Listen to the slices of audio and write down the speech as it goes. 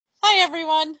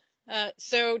everyone.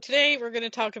 So today we're going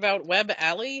to talk about Web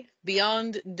Alley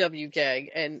beyond WCAG,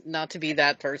 and not to be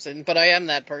that person, but I am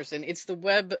that person. It's the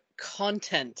Web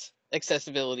Content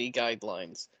Accessibility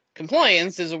Guidelines.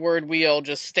 Compliance is a word we all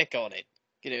just stick on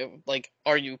it. Like,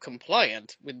 are you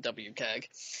compliant with WCAG?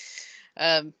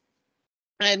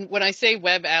 And when I say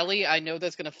Web Alley, I know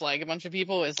that's going to flag a bunch of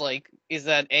people as like, is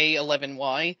that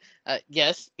A11Y?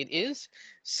 Yes, it is.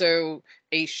 So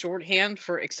a shorthand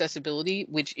for accessibility,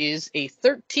 which is a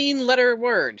 13-letter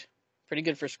word. Pretty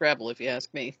good for Scrabble, if you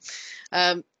ask me.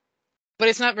 But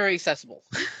it's not very accessible.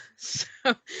 So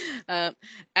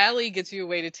Alley gets you a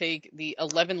way to take the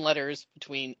 11 letters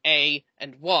between A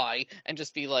and Y and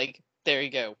just be like, there you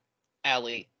go,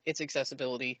 Alley. It's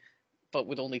accessibility, but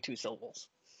with only 2 syllables.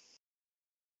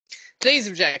 Today's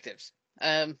objectives.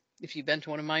 If you've been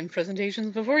to one of my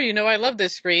presentations before, you know I love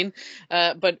this screen.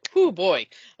 But, whoo boy.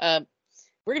 We're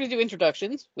going to do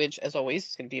introductions, which, as always,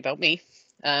 is going to be about me.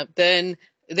 Then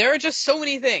there are just so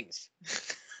many things.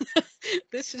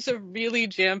 This is a really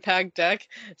jam-packed deck,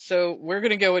 so we're going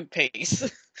to go at pace.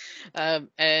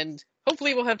 And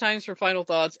hopefully we'll have times for final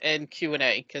thoughts and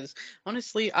Q&A, because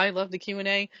honestly, I love the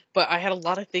Q&A, but I had a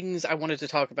lot of things I wanted to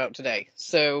talk about today.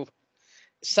 So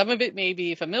some of it may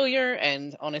be familiar,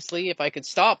 and honestly, if I could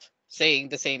stop saying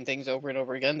the same things over and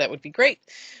over again, that would be great.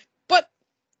 But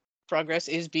progress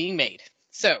is being made.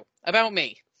 So, about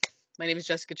me. My name is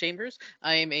Jessica Chambers.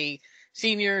 I am a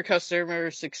senior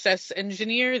customer success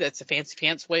engineer. That's a fancy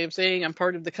pants way of saying I'm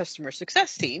part of the customer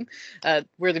success team.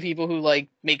 We're the people who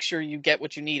make sure you get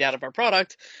what you need out of our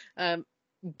product.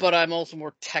 But I'm also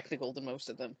more technical than most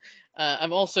of them.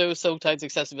 I'm also SoTide's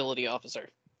accessibility officer.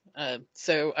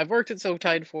 So I've worked at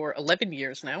SoTide for 11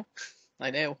 years now.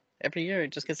 I know, every year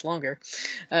it just gets longer.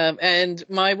 And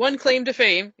my one claim to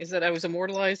fame is that I was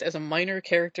immortalized as a minor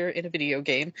character in a video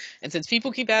game. And since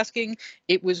people keep asking,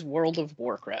 it was World of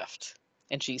Warcraft.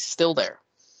 And she's still there.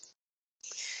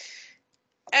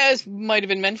 As might have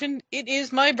been mentioned, it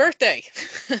is my birthday.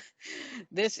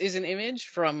 This is an image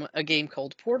from a game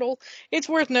called Portal. It's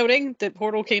worth noting that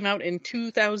Portal came out in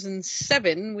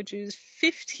 2007, which is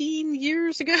 15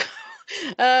 years ago.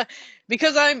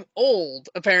 Because I'm old,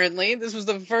 apparently. This was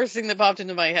the first thing that popped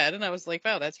into my head, and I was like,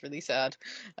 wow, that's really sad.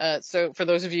 So for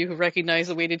those of you who recognize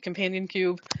the weighted companion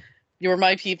cube, you're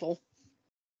my people.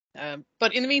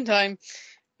 But in the meantime,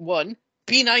 1,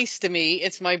 be nice to me.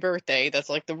 It's my birthday. That's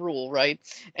like the rule, right?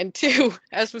 And 2,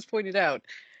 as was pointed out,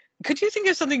 could you think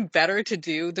of something better to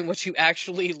do than what you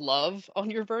actually love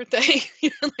on your birthday?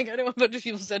 I know a bunch of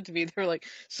people said to me, they were like,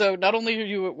 so not only are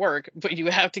you at work, but you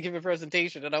have to give a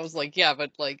presentation. And I was like, yeah, but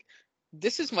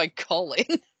this is my calling.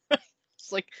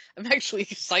 It's like, I'm actually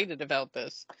excited about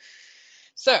this.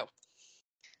 So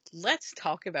let's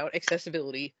talk about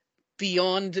accessibility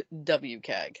beyond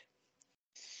WCAG.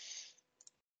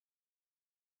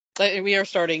 We are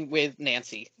starting with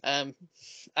Nancy.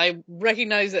 I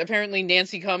recognize that apparently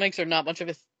Nancy comics are not much of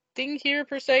a thing here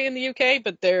per se in the UK,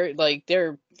 but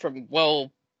they're from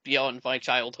well beyond my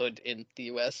childhood in the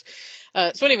US.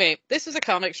 So anyway, this is a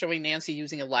comic showing Nancy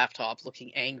using a laptop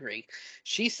looking angry.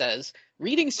 She says,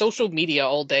 reading social media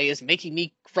all day is making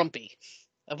me grumpy.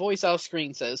 A voice off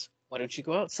screen says, why don't you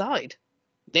go outside?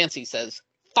 Nancy says,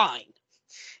 fine.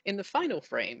 In the final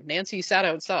frame, Nancy sat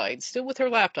outside, still with her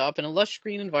laptop in a lush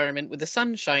green environment with the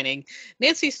sun shining.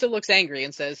 Nancy still looks angry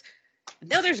and says,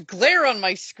 now there's glare on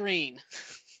my screen.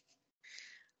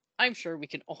 I'm sure we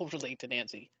can all relate to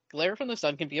Nancy. Glare from the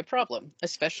sun can be a problem,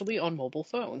 especially on mobile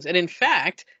phones. And in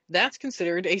fact, that's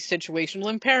considered a situational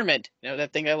impairment. You know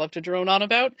that thing I love to drone on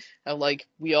about? How,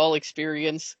 we all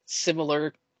experience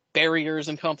similar barriers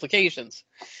and complications.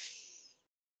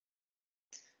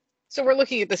 So we're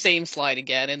looking at the same slide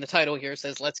again, and the title here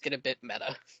says, let's get a bit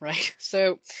meta, right?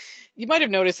 So you might have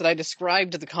noticed that I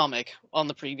described the comic on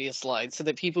the previous slide so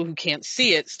that people who can't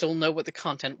see it still know what the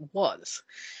content was.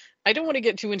 I don't want to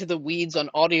get too into the weeds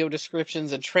on audio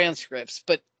descriptions and transcripts,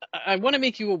 but I want to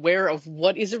make you aware of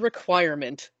what is a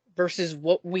requirement versus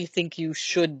what we think you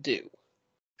should do.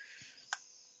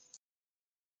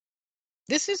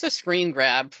 This is a screen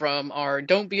grab from our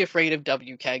Don't Be Afraid of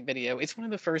WCAG video. It's one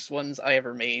of the first ones I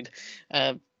ever made.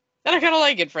 And I kind of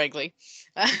like it, frankly.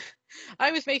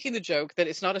 I was making the joke that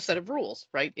it's not a set of rules,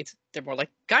 right? They're more like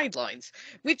guidelines,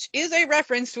 which is a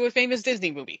reference to a famous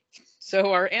Disney movie.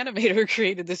 So our animator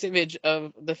created this image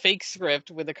of the fake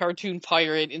script with a cartoon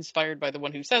pirate inspired by the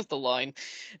one who says the line.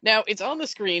 Now, it's on the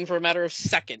screen for a matter of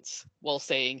seconds while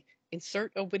saying,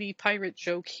 insert a witty pirate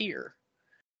joke here.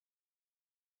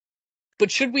 But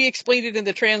should we explain it in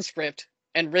the transcript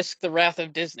and risk the wrath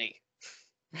of Disney?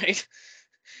 Right?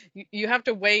 You have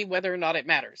to weigh whether or not it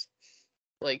matters.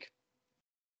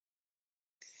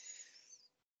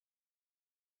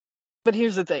 But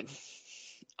here's the thing.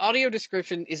 Audio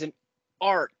description is an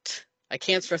art. I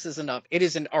can't stress this enough. It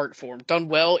is an art form. Done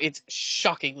well, it's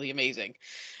shockingly amazing.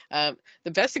 The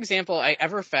best example I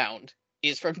ever found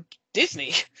is from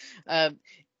Disney. Uh,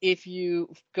 if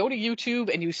you go to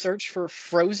YouTube and you search for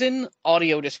Frozen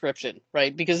audio description,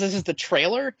 right? Because this is the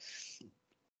trailer,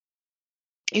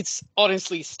 it's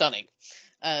honestly stunning.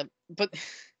 But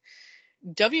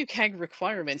WCAG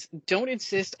requirements don't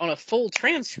insist on a full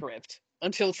transcript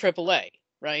until AAA,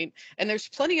 right? And there's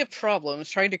plenty of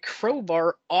problems trying to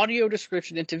crowbar audio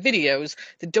description into videos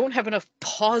that don't have enough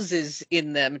pauses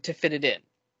in them to fit it in,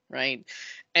 right?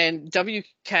 And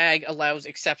WCAG allows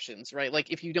exceptions, right?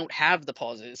 Like if you don't have the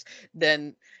pauses,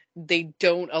 then they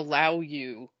don't allow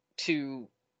you to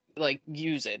like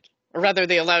use it, or rather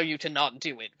they allow you to not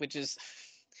do it, which is,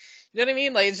 you know what I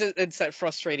mean? Like it's that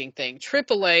frustrating thing.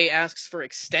 AAA asks for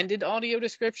extended audio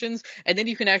descriptions, and then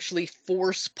you can actually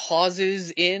force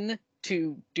pauses in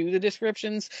to do the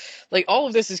descriptions. Like all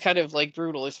of this is kind of like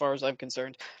brutal as far as I'm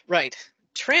concerned. Right.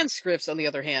 Transcripts, on the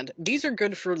other hand, these are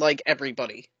good for like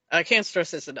everybody. I can't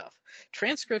stress this enough.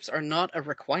 Transcripts are not a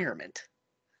requirement.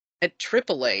 At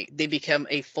AAA, they become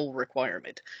a full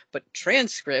requirement, but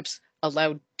transcripts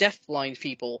allow deafblind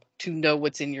people to know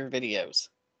what's in your videos,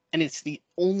 and it's the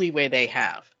only way they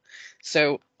have.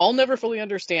 So I'll never fully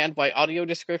understand why audio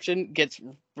description gets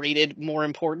rated more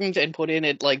important and put in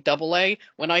at like AA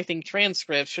when I think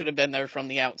transcripts should have been there from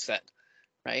the outset,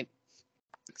 right?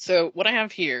 So what I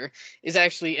have here is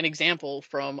actually an example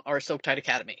from our Soaktide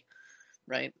Academy,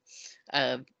 right?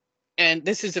 And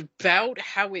this is about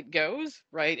how it goes,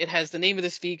 right? It has the name of the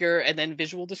speaker and then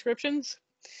visual descriptions.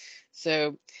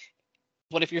 So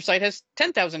what if your site has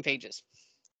 10,000 pages?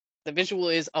 The visual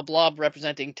is a blob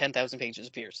representing 10,000 pages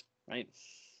appears, right?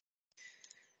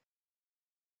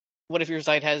 What if your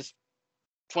site has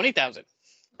 20,000?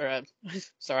 Or,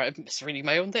 sorry, I'm misreading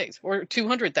my own things. Or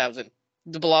 200,000.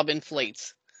 The blob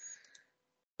inflates.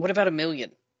 What about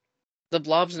 1,000,000? The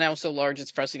blob's now so large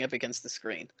it's pressing up against the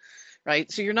screen,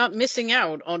 right? So you're not missing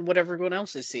out on what everyone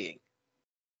else is seeing,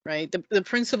 right? The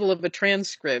principle of a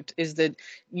transcript is that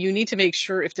you need to make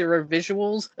sure if there are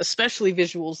visuals, especially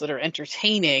visuals that are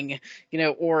entertaining,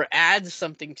 or add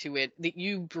something to it, that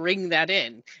you bring that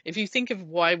in. If you think of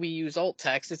why we use alt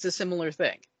text, it's a similar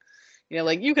thing.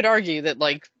 Like you could argue that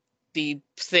like the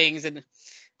things, and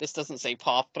this doesn't say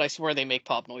pop, but I swear they make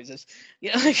pop noises.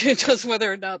 Like just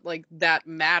whether or not like that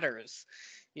matters.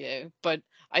 But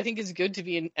I think it's good to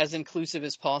be as inclusive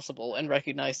as possible and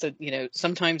recognize that,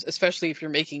 sometimes, especially if you're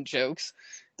making jokes,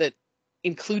 that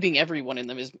including everyone in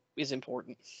them is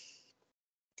important.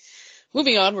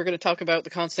 Moving on, we're going to talk about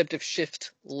the concept of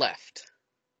shift left.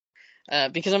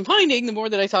 Because I'm finding the more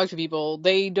that I talk to people,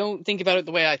 they don't think about it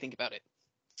the way I think about it.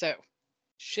 So,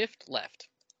 shift left.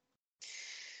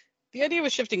 The idea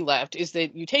with shifting left is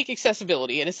that you take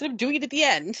accessibility, and instead of doing it at the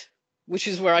end, which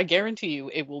is where I guarantee you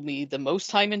it will be the most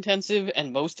time-intensive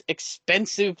and most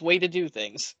expensive way to do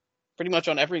things, pretty much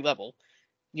on every level,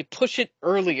 you push it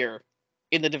earlier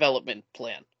in the development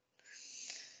plan.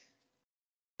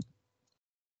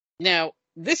 Now,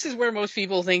 this is where most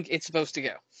people think it's supposed to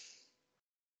go,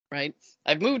 right?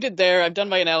 I've moved it there, I've done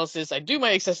my analysis, I do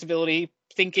my accessibility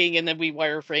thinking, and then we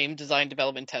wireframe, design,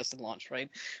 development, test, and launch, right?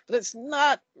 But that's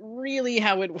not really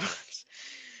how it works.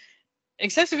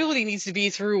 Accessibility needs to be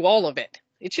through all of it.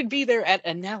 It should be there at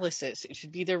analysis. It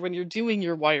should be there when you're doing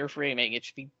your wireframing. It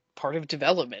should be part of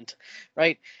development,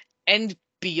 right? And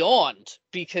beyond,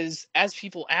 because as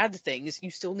people add things,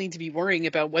 you still need to be worrying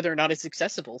about whether or not it's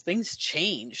accessible. Things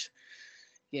change.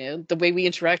 The way we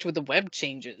interact with the web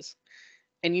changes.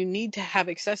 And you need to have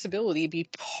accessibility be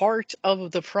part of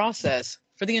the process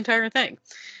for the entire thing.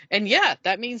 And yeah,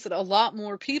 that means that a lot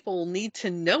more people need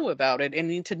to know about it and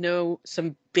need to know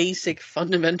some basic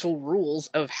fundamental rules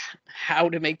of how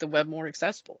to make the web more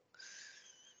accessible.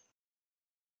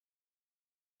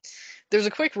 There's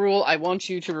a quick rule I want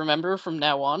you to remember from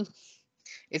now on.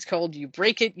 It's called you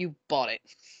break it, you bought it.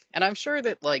 And I'm sure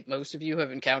that like most of you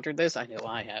have encountered this. I know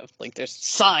I have. Like there's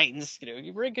signs,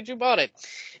 you break it, you bought it.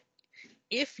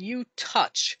 If you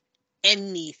touch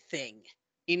anything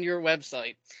in your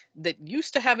website that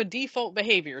used to have a default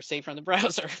behavior, say from the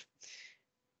browser,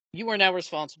 you are now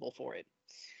responsible for it.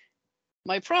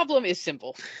 My problem is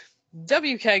simple.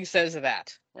 WCAG says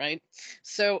that, right?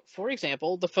 So, for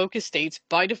example, the focus states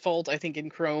by default, I think in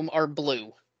Chrome, are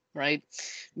blue, right?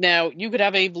 Now, you could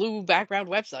have a blue background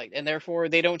website, and therefore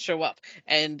they don't show up.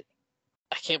 And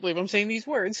I can't believe I'm saying these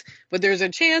words, but there's a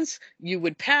chance you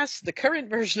would pass the current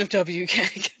version of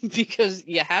WCAG because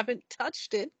you haven't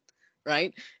touched it,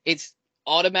 right? It's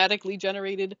automatically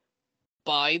generated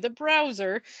by the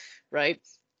browser, right?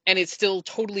 and it's still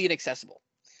totally inaccessible.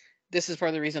 This is part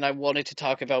of the reason I wanted to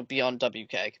talk about beyond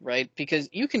WCAG, right? Because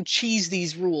you can cheese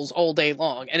these rules all day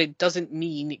long, and it doesn't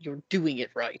mean you're doing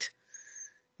it right.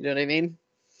 You know what I mean?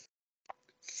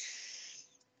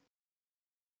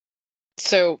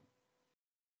 So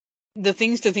the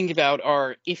things to think about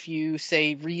are if you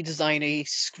say redesign a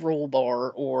scroll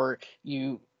bar or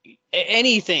you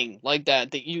anything like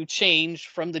that you change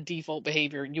from the default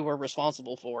behavior you are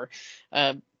responsible for.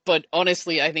 But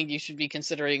honestly, I think you should be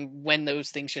considering when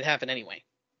those things should happen anyway.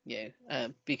 Yeah,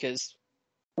 because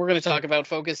we're going to talk about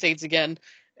focus states again,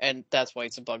 and that's why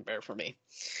it's a bugbear for me.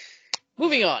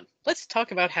 Moving on, let's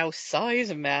talk about how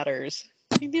size matters.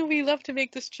 I knew we love to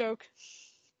make this joke,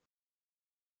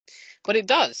 but it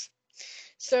does.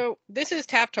 So this is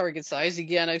tap target size.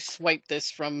 Again, I swiped this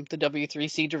from the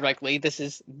W3C directly. This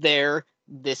is there.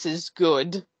 This is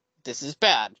good. This is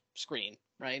bad screen,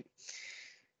 right?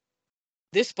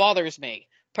 This bothers me,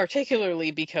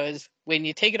 particularly because when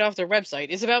you take it off their website,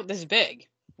 it's about this big,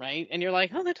 right? And you're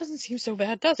like, oh, that doesn't seem so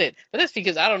bad, does it? But that's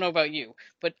because I don't know about you,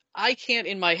 but I can't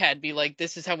in my head be like,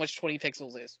 this is how much 20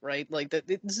 pixels is, right? Like that,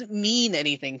 it doesn't mean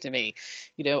anything to me.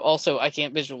 Also I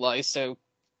can't visualize, so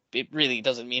it really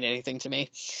doesn't mean anything to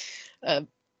me. But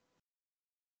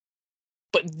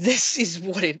this is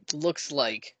what it looks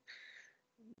like.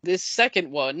 This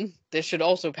second one, this should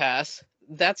also pass.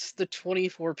 That's the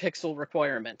 24 pixel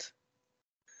requirement.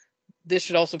 This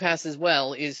should also pass as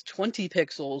well, is 20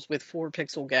 pixels with 4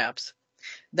 pixel gaps.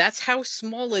 That's how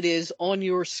small it is on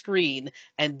your screen,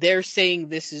 and they're saying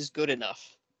this is good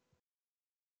enough.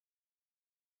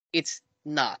 It's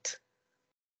not.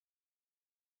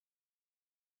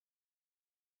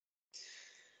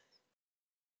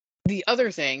 The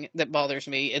other thing that bothers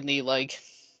me in the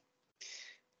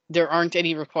there aren't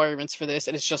any requirements for this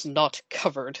and it's just not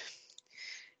covered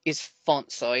is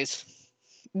font size.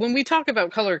 When we talk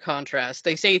about color contrast,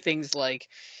 they say things like,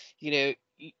 you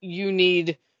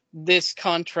need this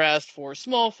contrast for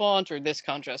small font or this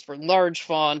contrast for large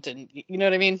font, and you know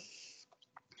what I mean?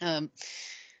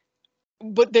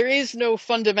 But there is no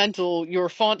fundamental, your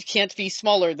font can't be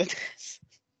smaller than this.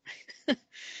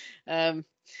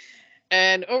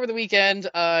 And over the weekend,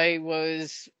 I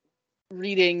was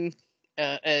reading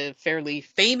a fairly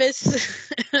famous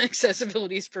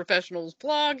accessibility professionals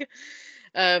blog,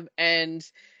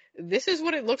 and this is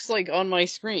what it looks like on my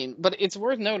screen. But it's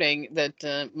worth noting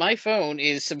that my phone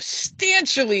is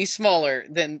substantially smaller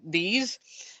than these,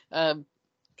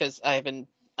 because I have an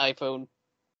iPhone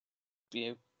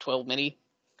 12 mini,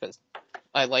 because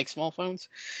I like small phones.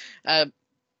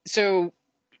 So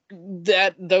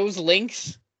those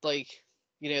links,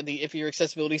 if your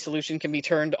accessibility solution can be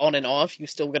turned on and off, you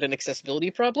still get an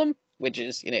accessibility problem, which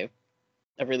is, a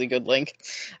really good link.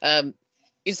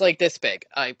 Is like this big.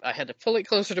 I had to pull it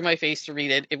closer to my face to read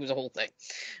it. It was a whole thing.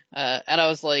 And I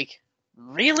was like,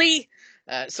 really?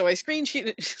 So I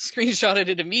screenshotted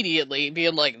it immediately,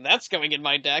 being like, that's going in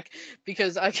my deck,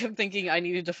 because I kept thinking I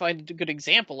needed to find a good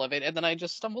example of it, and then I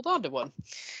just stumbled onto one.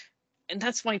 And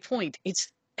that's my point.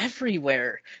 It's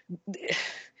everywhere.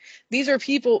 These are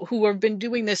people who have been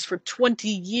doing this for 20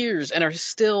 years and are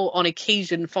still on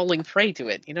occasion falling prey to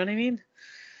it. You know what I mean?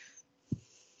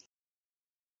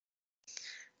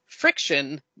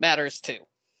 Friction matters too.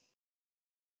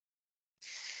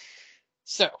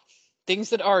 So,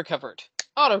 things that are covered.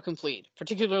 Autocomplete,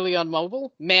 particularly on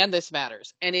mobile, man, this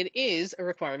matters. And it is a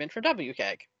requirement for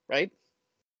WCAG, right?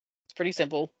 It's pretty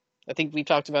simple. I think we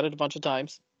talked about it a bunch of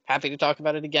times. Happy to talk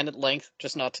about it again at length,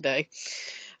 just not today.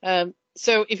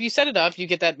 So if you set it up, you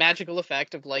get that magical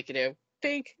effect of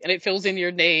pink, and it fills in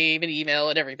your name and email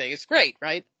and everything. It's great,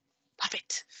 right? Love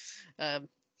it.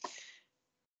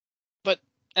 But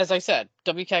as I said,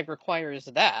 WCAG requires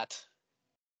that.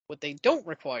 What they don't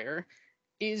require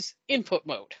is input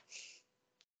mode.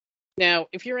 Now,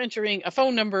 if you're entering a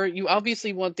phone number, you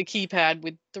obviously want the keypad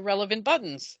with the relevant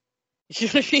buttons. You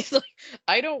know what I mean?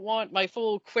 I don't want my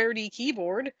full QWERTY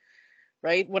keyboard,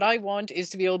 right? What I want is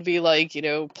to be able to be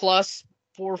plus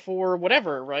 44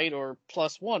 whatever, right? Or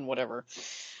plus 1 whatever.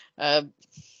 And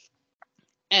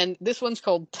this one's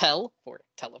called tel, for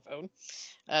telephone.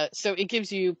 So it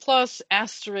gives you plus,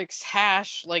 asterisk,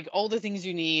 hash, all the things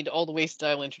you need, all the ways to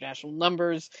dial international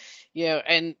numbers,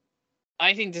 and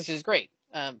I think this is great.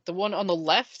 The one on the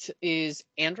left is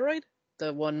Android.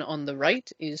 The one on the right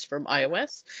is from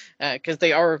iOS, because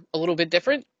they are a little bit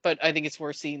different, but I think it's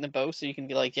worth seeing them both so you can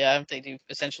be like, yeah, they do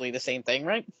essentially the same thing,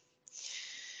 right?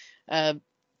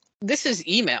 This is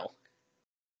email,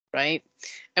 right?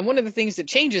 And one of the things that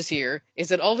changes here is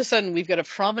that all of a sudden we've got a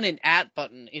prominent @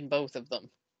 button in both of them,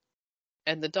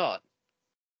 and the dot.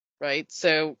 right?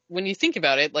 So when you think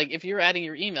about it, like if you're adding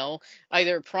your email,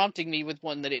 either prompting me with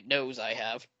one that it knows I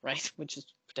have, right, which is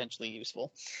potentially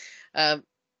useful, uh,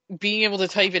 being able to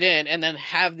type it in and then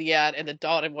have the ad and the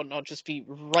dot and whatnot just be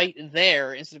right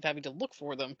there instead of having to look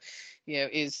for them,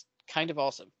 is kind of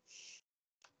awesome.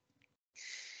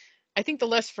 I think the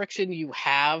less friction you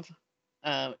have,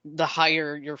 the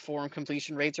higher your form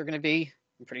completion rates are going to be.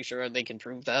 I'm pretty sure they can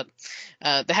prove that.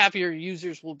 The happier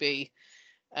users will be.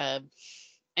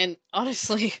 And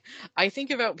honestly, I think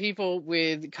about people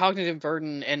with cognitive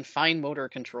burden and fine motor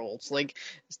controls. Like,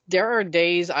 there are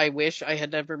days I wish I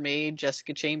had never made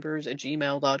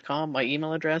jessicachambers@gmail.com my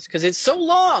email address because it's so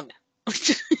long.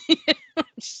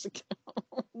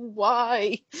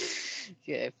 Why?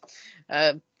 Yeah.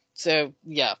 So,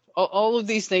 yeah, all of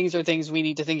these things are things we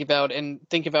need to think about and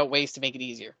think about ways to make it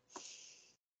easier.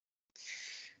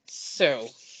 So,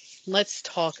 let's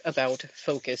talk about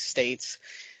focus states.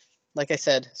 Like I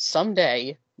said,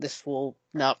 someday this will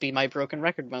not be my broken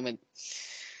record moment.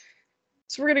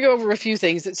 So we're going to go over a few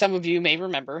things that some of you may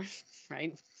remember,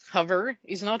 right? Hover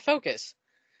is not focus.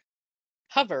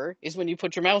 Hover is when you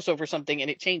put your mouse over something and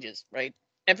it changes, right?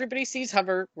 Everybody sees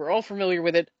hover. We're all familiar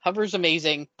with it. Hover's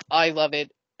amazing. I love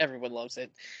it. Everyone loves it.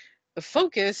 The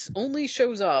focus only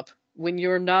shows up when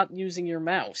you're not using your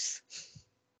mouse,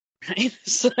 right?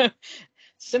 So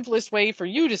simplest way for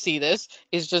you to see this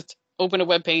is just open a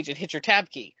web page and hit your tab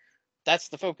key. That's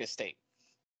the focus state,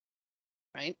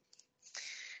 right?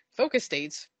 Focus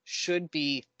states should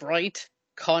be bright,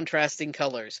 contrasting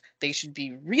colors. They should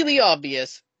be really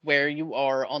obvious where you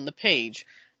are on the page.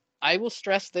 I will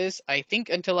stress this, I think,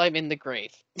 until I'm in the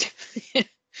grave.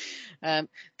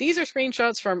 These are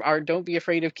screenshots from our Don't Be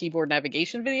Afraid of Keyboard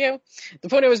Navigation video. The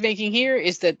point I was making here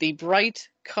is that the bright,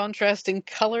 contrasting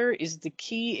color is the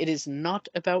key. It is not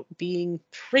about being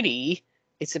pretty.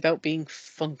 It's about being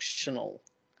functional,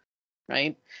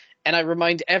 right? And I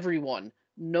remind everyone,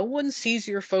 no one sees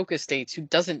your focus states who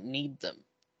doesn't need them,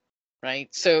 right?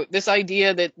 So this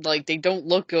idea that like they don't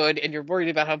look good and you're worried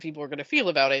about how people are going to feel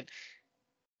about it,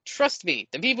 trust me,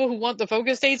 the people who want the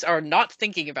focus states are not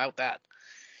thinking about that.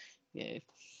 Yeah.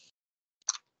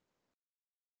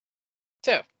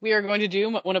 So we are going to do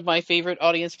one of my favorite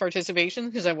audience participations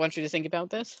because I want you to think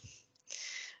about this.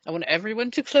 I want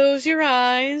everyone to close your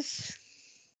eyes.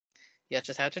 You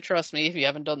just have to trust me if you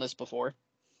haven't done this before.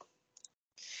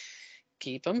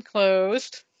 Keep them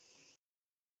closed.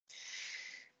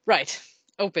 Right,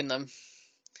 open them.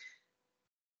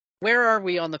 Where are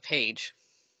we on the page?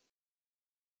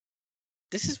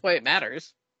 This is why it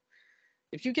matters.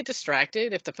 If you get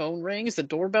distracted, if the phone rings, the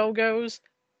doorbell goes,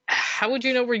 how would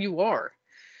you know where you are,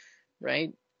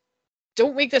 right?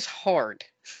 Don't make this hard.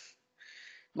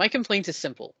 My complaint is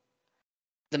simple.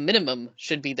 The minimum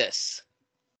should be this,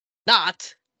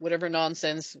 not whatever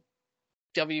nonsense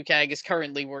WCAG is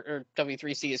currently, or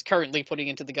W3C is currently putting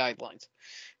into the guidelines,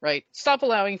 right? Stop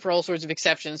allowing for all sorts of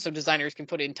exceptions so designers can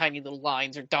put in tiny little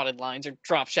lines or dotted lines or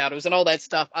drop shadows and all that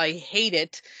stuff. I hate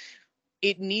it.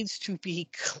 It needs to be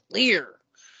clear,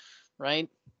 right?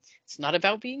 It's not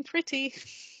about being pretty.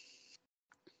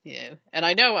 Yeah, and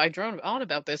I know I drone on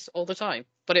about this all the time,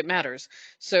 but it matters.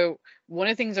 So one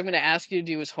of the things I'm going to ask you to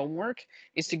do as homework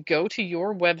is to go to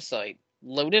your website,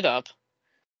 load it up,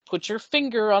 put your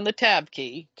finger on the tab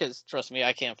key, because trust me,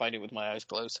 I can't find it with my eyes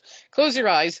closed. Close your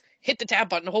eyes, hit the tab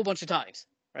button a whole bunch of times,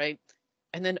 right?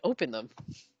 And then open them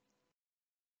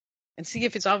and see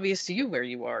if it's obvious to you where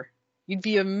you are. You'd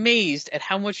be amazed at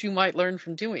how much you might learn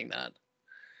from doing that.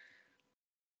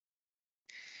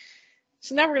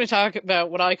 So now we're going to talk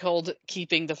about what I called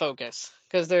keeping the focus,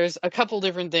 because there's a couple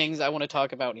different things I want to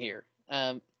talk about here.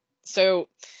 So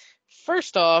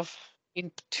first off,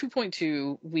 in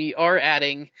 2.2, we are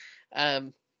adding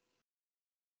the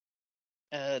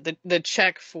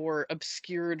check for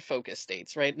obscured focus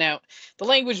states, right? Now, the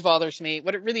language bothers me.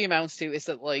 What it really amounts to is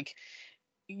that, like,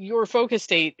 your focus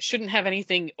state shouldn't have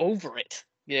anything over it,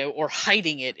 or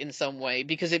hiding it in some way,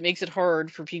 because it makes it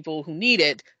hard for people who need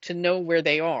it to know where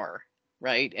they are,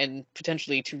 right? And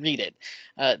potentially to read it.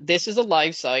 This is a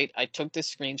live site. I took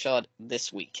this screenshot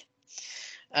this week.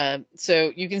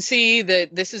 So you can see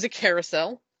that this is a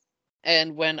carousel.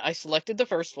 And when I selected the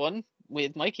first one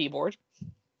with my keyboard,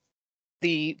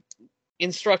 the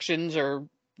instructions or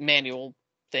manual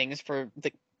things for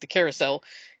the carousel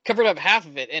covered up half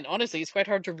of it. And honestly, it's quite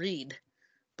hard to read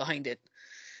behind it,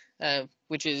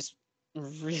 which is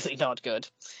really not good.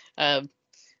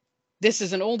 This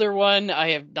is an older one.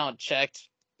 I have not checked.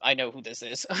 I know who this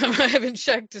is. I haven't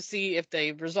checked to see if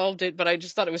they resolved it, but I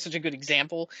just thought it was such a good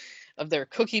example of their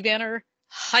cookie banner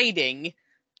hiding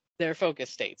their focus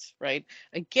states, right?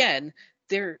 Again,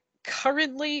 they're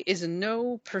currently is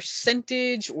no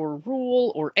percentage or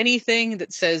rule or anything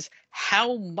that says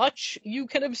how much you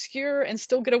can obscure and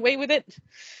still get away with it,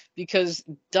 because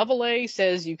AA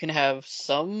says you can have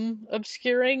some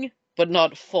obscuring, but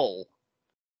not full.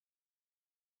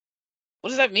 What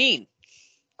does that mean?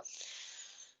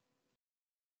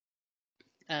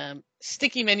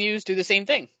 Sticky menus do the same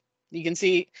thing. You can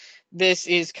see this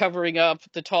is covering up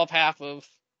the top half of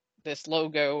this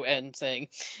logo and thing.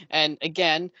 And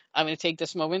again, I'm going to take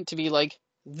this moment to be like,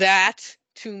 that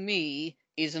to me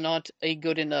is not a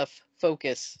good enough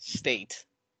focus state.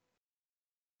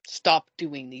 Stop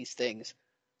doing these things.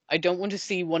 I don't want to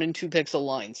see 1 and 2 pixel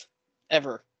lines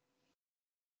ever.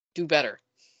 Do better.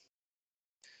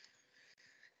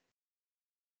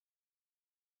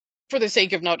 For the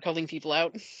sake of not calling people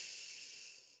out.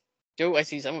 Oh, I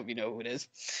see some of you know who it is.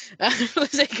 For the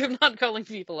sake of not calling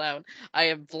people out, I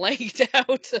have blanked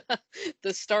out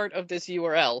the start of this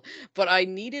URL, but I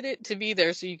needed it to be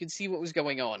there so you could see what was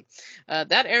going on.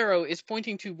 That arrow is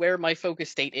pointing to where my focus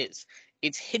state is.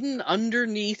 It's hidden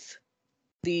underneath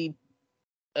the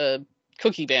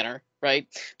cookie banner, right?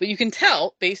 But you can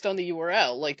tell based on the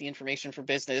URL, like the information for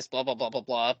business, blah, blah, blah, blah,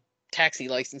 blah, taxi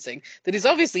licensing, that is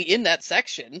obviously in that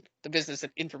section, the business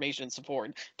information and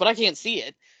support, but I can't see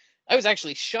it. I was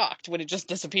actually shocked when it just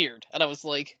disappeared. And I was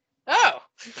like, oh,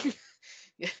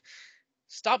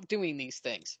 stop doing these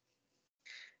things.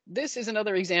 This is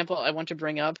another example I want to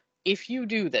bring up. If you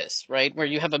do this, right, where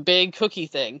you have a big cookie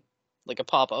thing, like a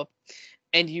pop-up,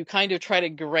 and you kind of try to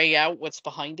gray out what's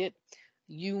behind it,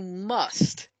 you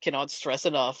must, cannot stress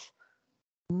enough,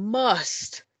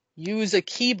 must use a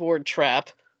keyboard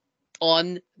trap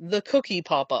on the cookie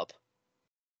pop-up.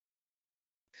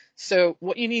 So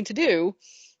what you need to do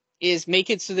is make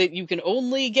it so that you can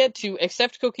only get to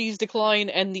accept cookies, decline,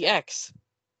 and the X,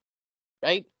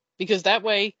 right? Because that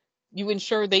way you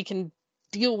ensure they can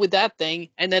deal with that thing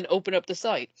and then open up the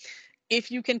site.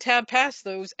 If you can tab past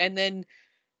those and then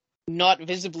not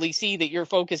visibly see that your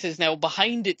focus is now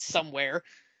behind it somewhere,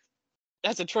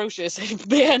 that's atrocious.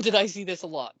 Man, did I see this a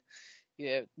lot.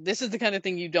 Yeah, this is the kind of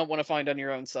thing you don't want to find on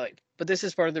your own site. But this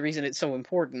is part of the reason it's so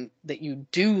important that you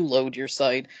do load your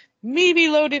site. Maybe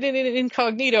load it in an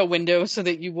incognito window so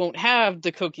that you won't have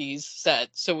the cookies set,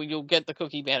 so you'll get the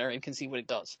cookie banner and can see what it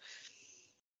does.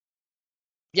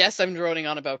 Yes, I'm droning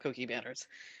on about cookie banners.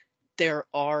 There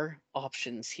are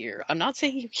options here. I'm not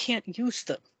saying you can't use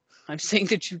them. I'm saying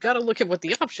that you've got to look at what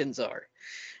the options are,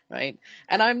 right?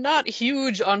 And I'm not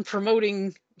huge on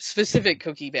promoting specific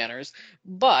cookie banners,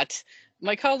 but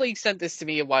my colleague sent this to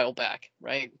me a while back,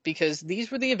 right? Because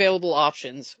these were the available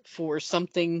options for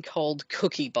something called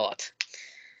CookieBot.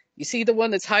 You see the one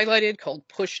that's highlighted called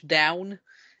Push Down?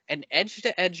 An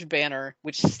edge-to-edge banner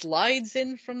which slides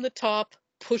in from the top,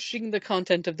 pushing the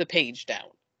content of the page down.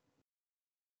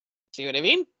 See what I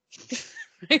mean?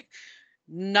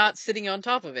 Not sitting on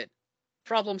top of it.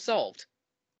 Problem solved.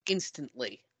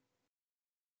 Instantly.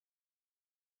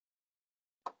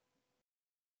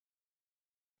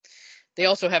 They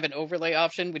also have an overlay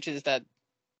option, which is that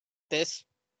this,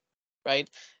 right?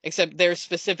 Except there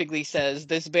specifically says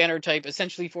this banner type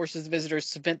essentially forces visitors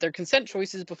to submit their consent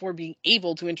choices before being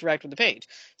able to interact with the page.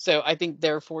 So I think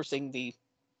they're forcing the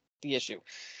issue.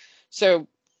 So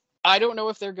I don't know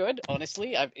if they're good,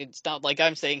 honestly. It's not like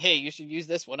I'm saying, hey, you should use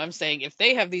this one. I'm saying if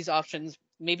they have these options,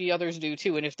 maybe others do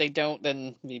too. And if they don't,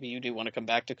 then maybe you do want to come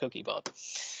back to CookieBot.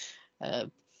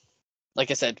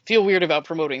 Like I said, feel weird about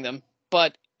promoting them.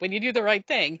 But when you do the right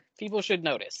thing, people should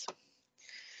notice.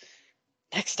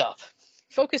 Next up,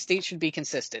 focus state should be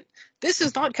consistent. This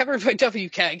is not covered by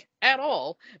WCAG at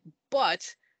all,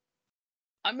 but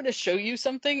I'm going to show you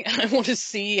something, and I want to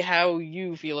see how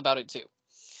you feel about it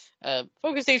too.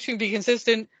 Focus state should be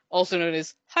consistent, also known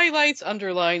as highlights,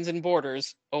 underlines, and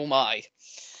borders. Oh my.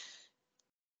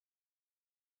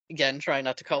 Again, try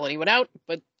not to call anyone out,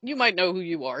 but you might know who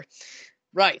you are.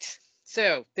 Right,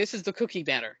 so this is the cookie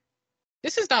banner.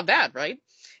 This is not bad, right?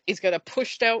 It's got a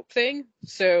pushed out thing,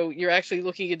 so you're actually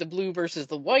looking at the blue versus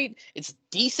the white. It's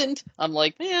decent. I'm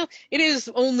like, yeah, it is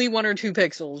only 1 or 2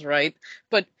 pixels, right?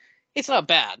 But it's not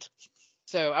bad.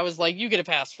 So I was like, you get a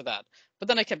pass for that. But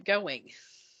then I kept going.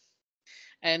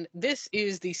 And this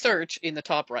is the search in the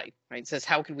top right? It says,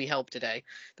 how can we help today?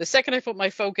 The second I put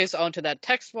my focus onto that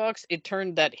text box, it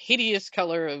turned that hideous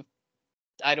color of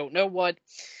I don't know what.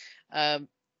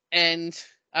 And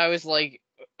I was like,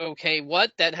 okay,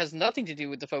 what? That has nothing to do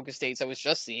with the focus states I was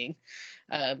just seeing.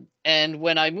 And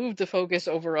when I moved the focus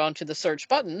over onto the search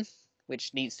button,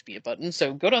 which needs to be a button,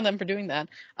 so good on them for doing that,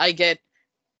 I get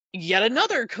yet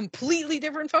another completely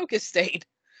different focus state.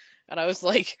 And I was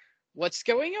like, what's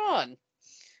going on?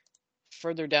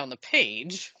 further down the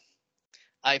page,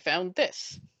 I found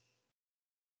this.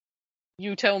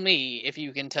 You tell me if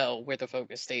you can tell where the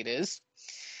focus state is.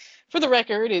 For the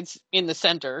record, it's in the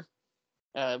center.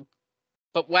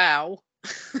 But wow,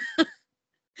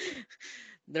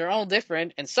 they're all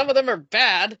different, and some of them are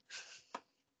bad.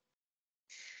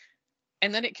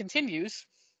 And then it continues.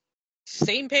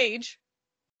 Same page,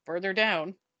 further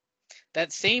down.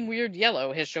 That same weird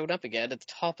yellow has showed up again at the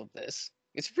top of this.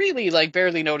 It's really like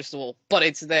barely noticeable, but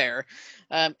it's there.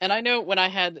 And I know when I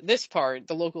had this part,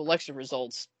 the local election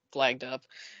results flagged up,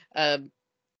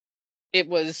 it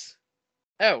was,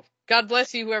 oh, God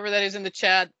bless you, whoever that is in the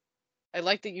chat. I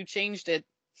like that you changed it.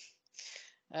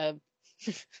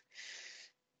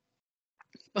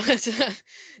 But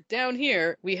down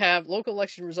here, we have local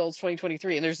election results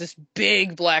 2023, and there's this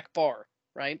big black bar,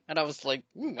 right? And I was like,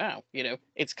 wow,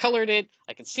 it's colored it.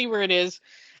 I can see where it is.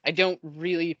 I don't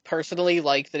really personally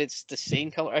like that it's the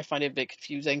same color. I find it a bit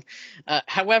confusing.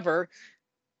 However,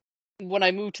 when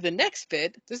I move to the next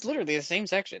bit, this is literally the same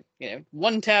section,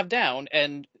 one tab down,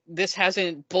 and this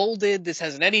hasn't bolded, this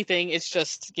hasn't anything. It's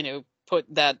just, put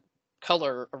that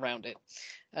color around it.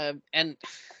 And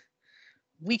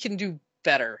we can do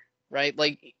better, right?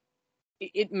 Like,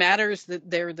 it matters that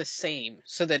they're the same,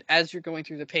 so that as you're going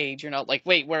through the page, you're not like,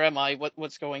 wait, where am I?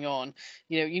 What's going on?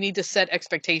 You need to set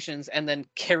expectations and then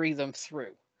carry them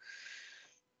through.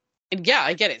 And yeah,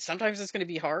 I get it. Sometimes it's going to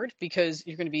be hard because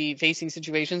you're going to be facing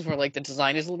situations where like the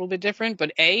design is a little bit different.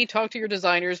 But A, talk to your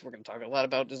designers. We're going to talk a lot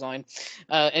about design.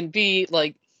 And B,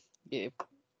 like,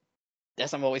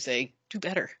 as I'm always saying, do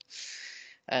better.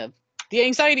 The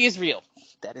anxiety is real.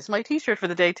 That is my t-shirt for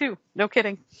the day too. No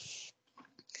kidding.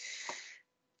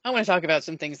 I want to talk about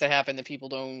some things that happen that people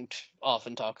don't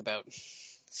often talk about.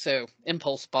 So,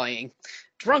 impulse buying.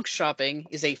 Drunk shopping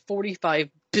is a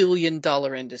 $45 billion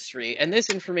industry, and this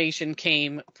information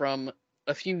came from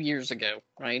a few years ago,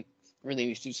 right? Really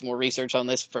need to do some more research on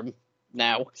this from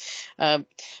now. But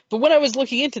when I was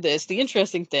looking into this, the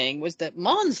interesting thing was that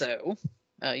Monzo,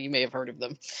 you may have heard of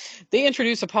them, they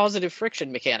introduce a positive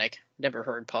friction mechanic. Never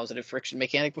heard positive friction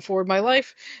mechanic before in my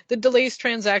life. That delays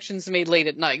transactions made late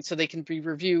at night so they can be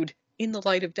reviewed in the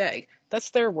light of day.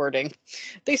 That's their wording.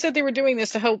 They said they were doing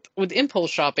this to help with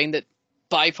impulse shopping that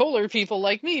bipolar people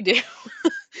like me do.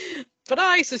 But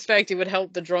I suspect it would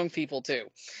help the drunk people too.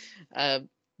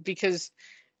 Because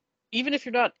even if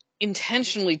you're not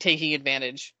intentionally taking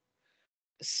advantage,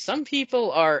 some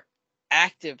people are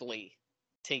actively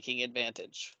taking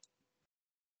advantage.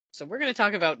 So we're going to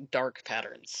talk about dark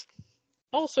patterns,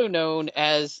 also known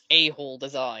as a-hole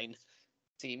design.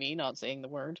 See me not saying the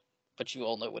word, but you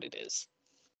all know what it is.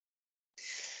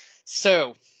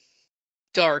 So,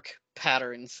 dark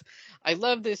patterns. I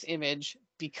love this image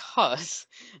because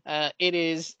it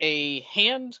is a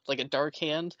hand, like a dark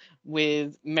hand,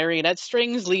 with marionette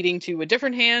strings leading to a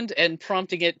different hand and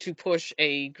prompting it to push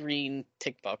a green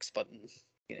tick box button.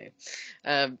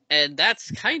 And that's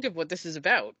kind of what this is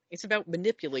about. It's about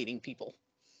manipulating people.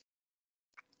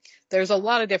 There's a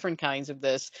lot of different kinds of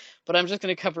this, but I'm just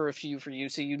going to cover a few for you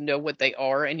so you know what they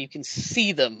are and you can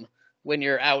see them when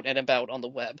you're out and about on the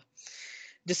web.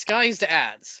 Disguised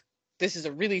ads. This is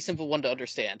a really simple one to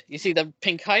understand. You see the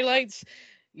pink highlights?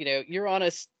 You're on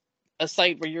a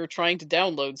site where you're trying to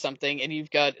download something and you've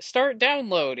got start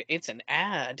download. It's an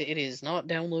ad. It is not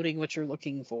downloading what you're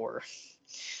looking for.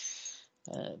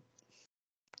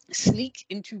 Sneak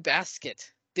into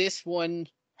basket. This one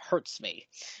hurts me.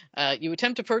 You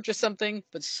attempt to purchase something,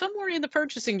 but somewhere in the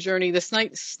purchasing journey, the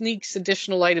site sneaks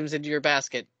additional items into your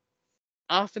basket,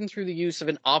 often through the use of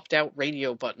an opt-out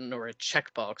radio button or a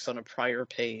checkbox on a prior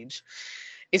page.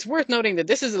 It's worth noting that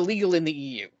this is illegal in the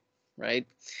EU, right?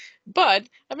 But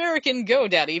American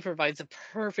GoDaddy provides a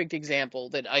perfect example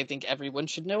that I think everyone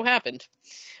should know happened.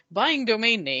 Buying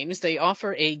domain names, they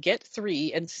offer a get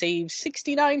 3 and save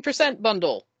 69%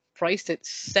 bundle, priced at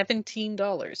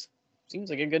 $17. Seems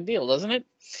like a good deal, doesn't it?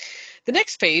 The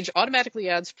next page automatically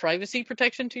adds privacy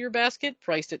protection to your basket,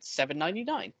 priced at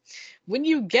 $7.99. When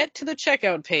you get to the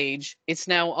checkout page, it's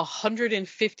now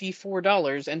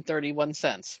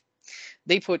 $154.31.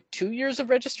 They put 2 years of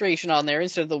registration on there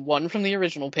instead of the one from the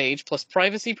original page, plus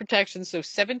privacy protection, so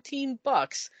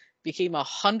 $17 became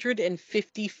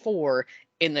 $154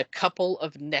 in a couple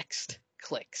of next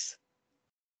clicks.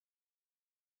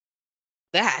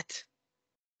 That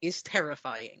is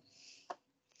terrifying.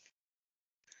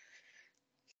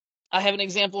 I have an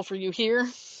example for you here.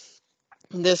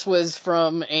 This was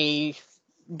from a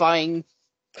buying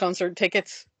concert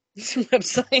tickets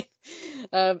website.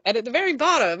 And at the very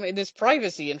bottom, in this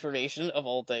privacy information, of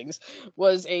all things,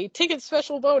 was a ticket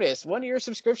special bonus, 1-year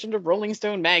subscription to Rolling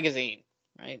Stone magazine,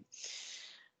 right?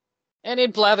 And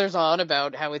it blathers on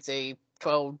about how it's a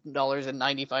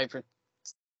 $12.95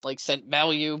 cent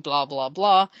value, blah blah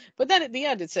blah. But then at the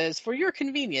end it says, for your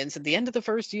convenience, at the end of the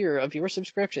first year of your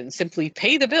subscription, simply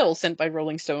pay the bill sent by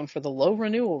Rolling Stone for the low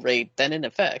renewal rate then in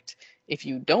effect. If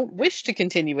you don't wish to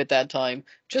continue at that time,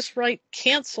 just write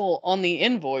cancel on the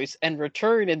invoice and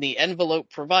return in the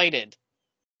envelope provided.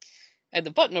 And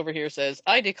the button over here says,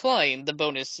 I decline the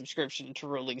bonus subscription to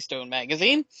Rolling Stone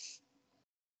magazine.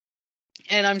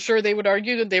 And I'm sure they would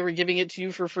argue that they were giving it to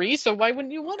you for free, so why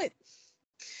wouldn't you want it?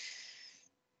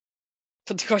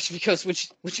 But the question becomes,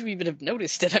 would you even have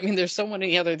noticed it? I mean, there's so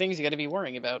many other things you got to be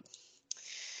worrying about.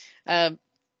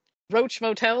 Roach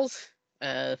motels.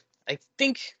 I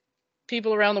think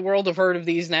people around the world have heard of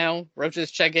these now. Roaches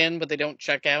check in, but they don't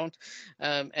check out.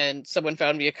 And someone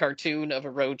found me a cartoon of a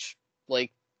roach,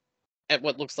 like, at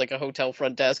what looks like a hotel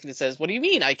front desk, and it says, what do you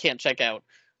mean I can't check out?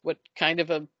 What kind of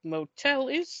a motel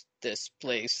is this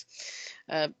place?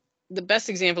 The best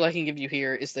example I can give you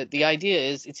here is that the idea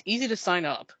is it's easy to sign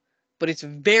up, but it's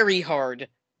very hard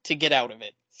to get out of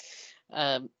it.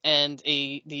 And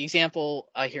the example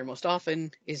I hear most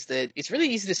often is that it's really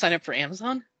easy to sign up for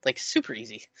Amazon, like super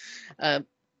easy.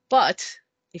 But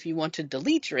if you want to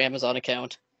delete your Amazon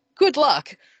account, good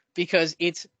luck, because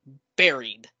it's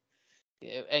buried.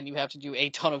 And you have to do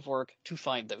a ton of work to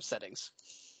find those settings.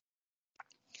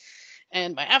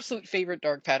 And my absolute favorite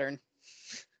dark pattern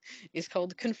is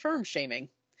called confirm shaming.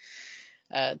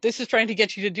 This is trying to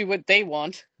get you to do what they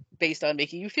want based on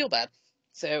making you feel bad.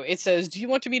 So it says, do you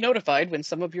want to be notified when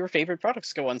some of your favorite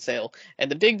products go on sale? And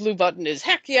the big blue button is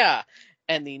heck yeah.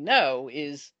 And the no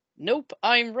is nope,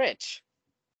 I'm rich.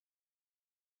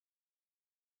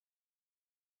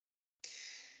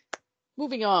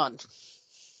 Moving on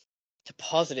to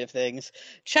positive things.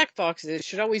 Checkboxes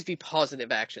should always be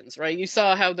positive actions, right? You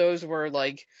saw how those were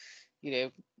like,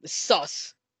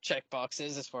 sus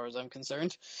checkboxes as far as I'm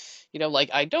concerned.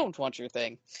 Like, I don't want your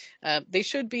thing. They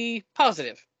should be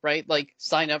positive, right? Like,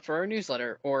 sign up for our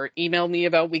newsletter or email me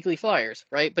about weekly flyers,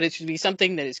 right? But it should be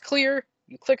something that is clear.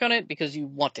 You click on it because you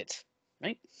want it,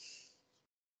 right?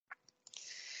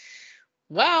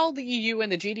 While the EU and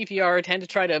the GDPR tend to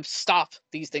try to stop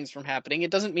these things from happening,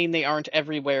 it doesn't mean they aren't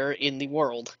everywhere in the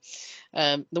world.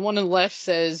 The one on the left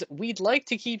says, we'd like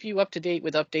to keep you up to date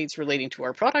with updates relating to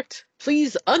our product.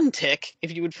 Please untick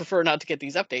if you would prefer not to get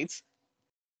these updates.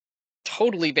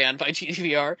 Totally banned by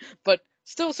GDPR, but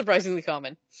still surprisingly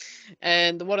common.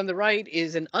 And the one on the right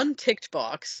is an unticked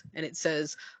box, and it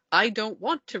says, I don't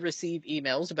want to receive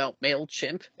emails about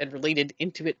MailChimp and related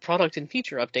Intuit product and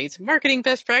feature updates, marketing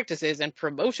best practices, and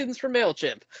promotions for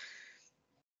MailChimp.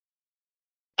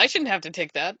 I shouldn't have to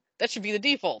tick that. That should be the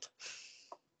default.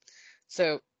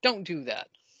 So don't do that.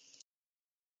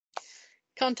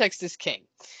 Context is king.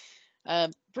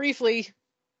 Briefly,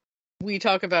 we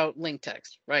talk about link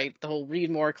text, right? The whole read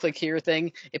more, click here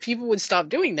thing. If people would stop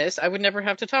doing this, I would never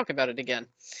have to talk about it again.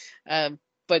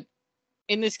 But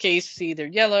in this case, see, they're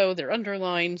yellow, they're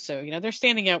underlined, so, they're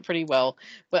standing out pretty well.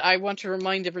 But I want to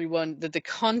remind everyone that the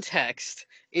context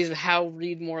is how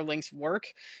read more links work.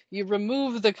 You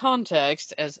remove the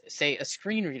context as, say, a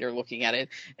screen reader looking at it,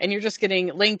 and you're just getting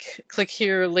link, click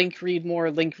here, link, read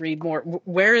more, link, read more.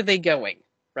 Where are they going,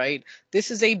 right?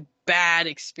 This is a bad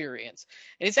experience.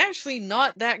 And it's actually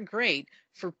not that great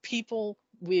for people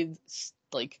with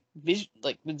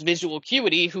with visual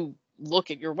acuity who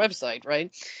look at your website,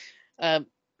 right?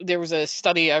 There was a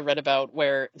study I read about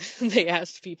where they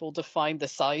asked people to find the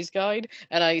size guide,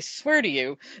 and I swear to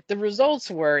you, the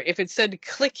results were, if it said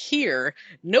click here,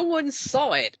 no one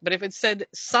saw it, but if it said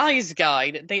size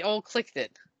guide, they all clicked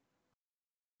it.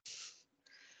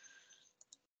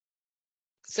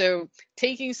 So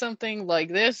taking something like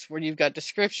this, where you've got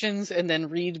descriptions and then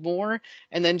read more,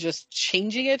 and then just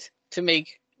changing it to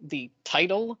make the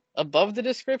title above the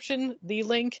description the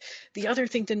link. The other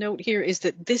thing to note here is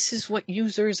that this is what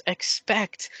users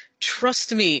expect.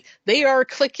 Trust me, they are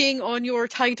clicking on your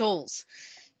titles.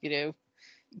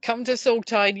 Come to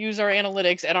SoakTide, use our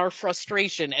analytics and our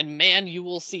frustration, and man, you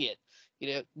will see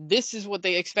it. This is what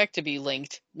they expect to be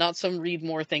linked, not some read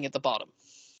more thing at the bottom,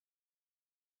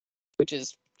 which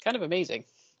is kind of amazing.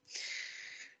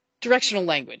 Directional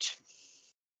language.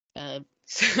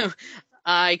 So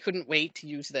I couldn't wait to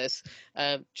use this.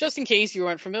 Just in case you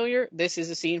aren't familiar, this is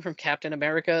a scene from Captain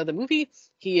America, the movie.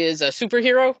 He is a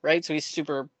superhero, right? So he's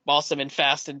super awesome and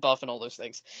fast and buff and all those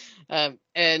things.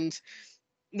 And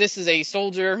this is a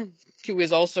soldier who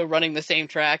is also running the same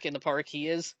track in the park he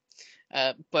is.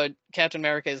 But Captain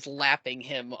America is lapping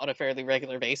him on a fairly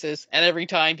regular basis. And every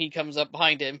time he comes up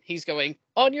behind him, he's going,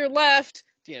 on your left,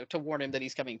 to warn him that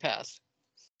he's coming past.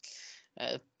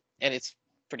 And it's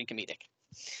pretty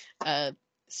comedic.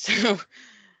 So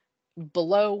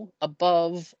below,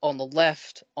 above, on the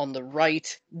left, on the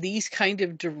right, these kind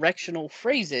of directional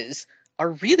phrases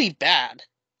are really bad,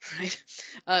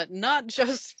 right? Not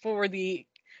just for the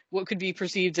what could be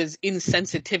perceived as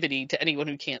insensitivity to anyone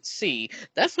who can't see.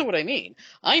 That's not what I mean.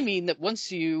 I mean that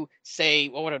once you say,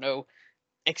 well, I don't know,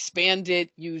 expand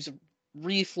it, use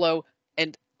reflow,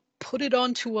 and put it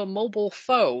onto a mobile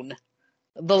phone,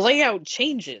 the layout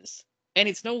changes and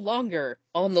it's no longer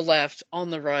on the left, on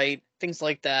the right, things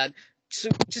like that. So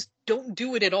just don't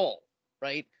do it at all,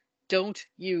 right? Don't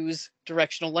use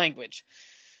directional language.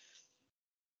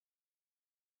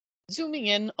 Zooming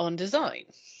in on design.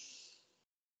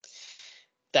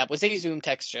 That was a Zoom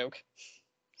text joke.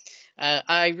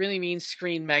 I really mean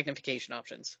screen magnification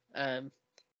options. When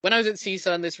I was at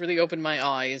CSUN, this really opened my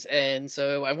eyes, and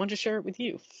so I wanted to share it with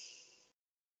you.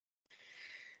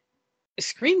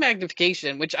 Screen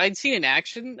magnification, which I'd seen in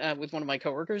action with one of my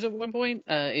coworkers at one point,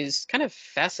 is kind of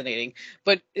fascinating.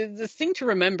 But the thing to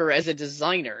remember as a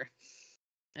designer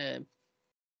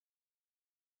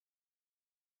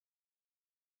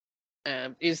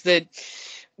is that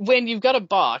when you've got a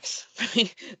box,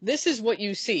 right, this is what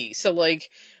you see. So, like,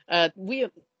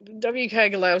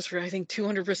 WCAG allows for, I think,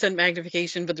 200%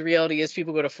 magnification, but the reality is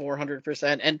people go to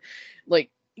 400%, and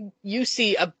like you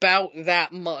see about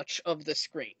that much of the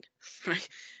screen, right?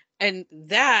 And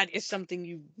that is something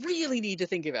you really need to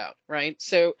think about, right?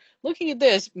 So looking at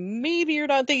this, maybe you're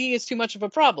not thinking it's too much of a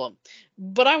problem.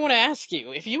 But I want to ask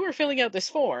you, if you were filling out this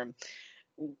form,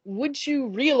 would you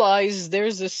realize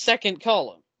there's a second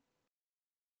column?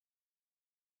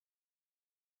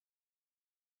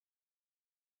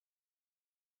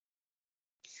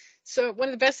 So one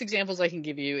of the best examples I can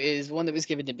give you is one that was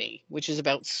given to me, which is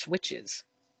about switches,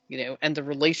 and the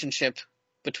relationship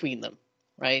between them,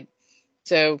 right?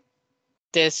 So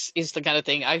this is the kind of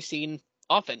thing I've seen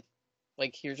often.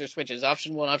 Like, here's your switches,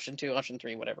 option 1, option 2, option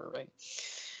 3, whatever, right?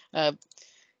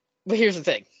 But here's the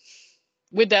thing.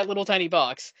 With that little tiny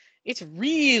box, it's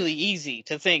really easy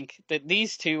to think that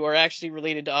these two are actually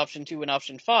related to option 2 and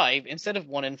option 5 instead of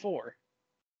 1 and 4,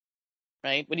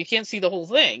 right? When you can't see the whole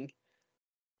thing,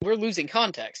 we're losing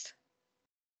context.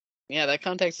 Yeah, that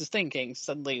context is thinking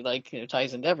suddenly, like,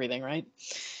 ties into everything, right?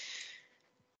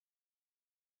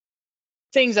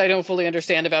 Things I don't fully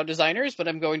understand about designers, but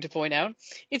I'm going to point out,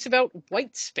 it's about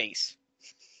white space.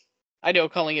 I know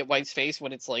calling it white space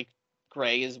when it's like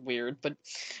gray is weird, but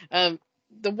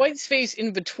the white space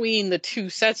in between the two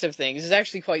sets of things is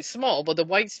actually quite small, but the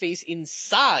white space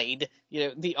inside,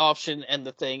 the option and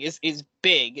the thing is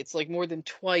big. It's like more than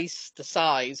twice the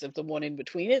size of the one in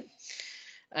between it.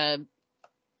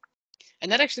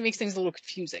 And that actually makes things a little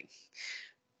confusing.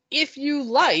 If you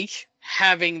like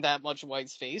having that much white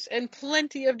space, and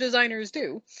plenty of designers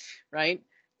do, right,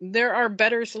 there are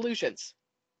better solutions,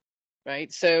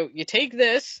 right? So you take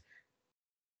this,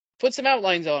 put some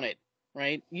outlines on it,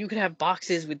 right? You could have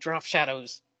boxes with drop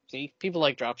shadows. See, people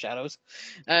like drop shadows.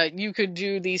 You could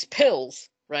do these pills,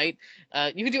 right?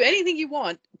 You could do anything you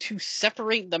want to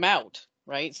separate them out,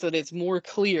 right? So that it's more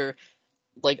clear,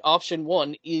 like option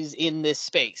 1 is in this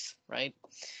space, right?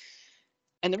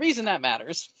 And the reason that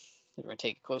matters, we're going to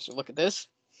take a closer look at this,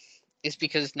 is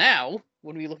because now,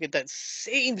 when we look at that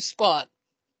same spot,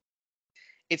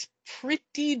 it's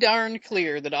pretty darn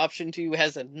clear that option 2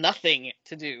 has nothing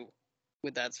to do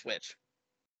with that switch.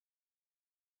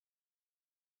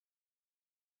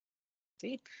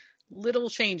 See? Little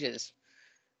changes.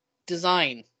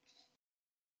 Design.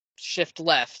 Shift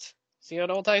left. See how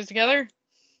it all ties together?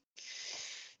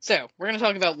 So, we're going to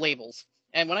talk about labels.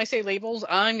 And when I say labels,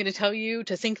 I'm going to tell you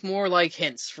to think more like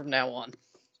hints from now on.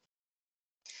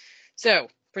 So,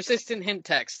 persistent hint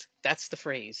text. That's the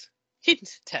phrase. Hint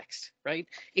text, right?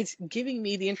 It's giving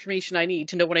me the information I need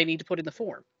to know what I need to put in the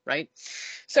form, right?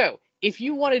 So, if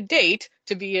you want a date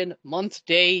to be in month,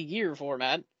 day, year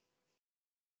format,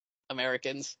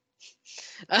 Americans,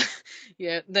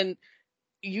 then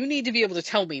you need to be able to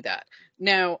tell me that.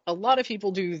 Now, a lot of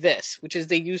people do this, which is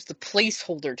they use the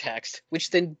placeholder text, which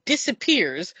then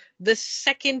disappears the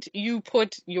second you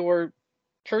put your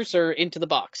cursor into the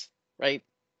box, right?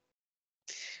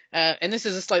 And this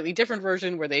is a slightly different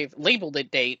version where they've labeled it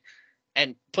date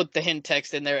and put the hint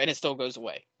text in there and it still goes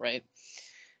away, right?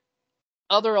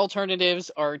 Other alternatives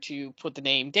are to put the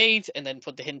name date and then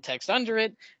put the hint text under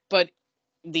it, but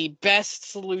the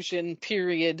best solution,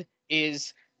 period,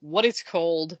 is what it's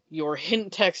called, your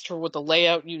hint text for what the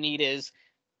layout you need is,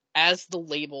 as the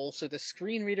label so the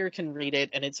screen reader can read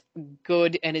it and it's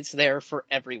good and it's there for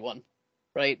everyone,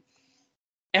 right?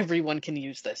 Everyone can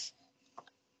use this.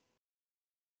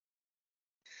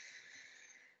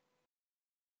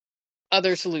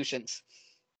 Other solutions.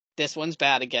 This one's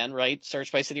bad again, right?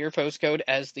 Search by city or postcode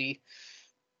as the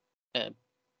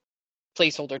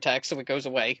placeholder text, so it goes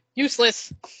away.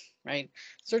 Useless, right?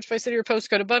 Search by city or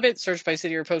postcode above it, search by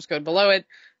city or postcode below it.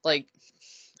 Like,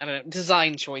 I don't know,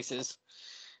 design choices.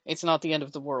 It's not the end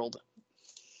of the world.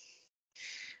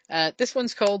 This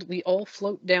one's called We All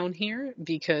Float Down Here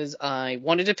because I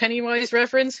wanted a Pennywise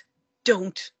reference.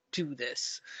 Don't do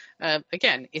this.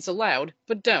 Again, it's allowed,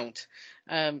 but don't.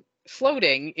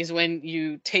 Floating is when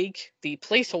you take the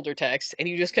placeholder text and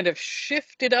you just kind of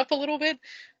shift it up a little bit.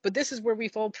 But this is where we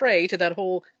fall prey to that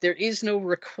whole there is no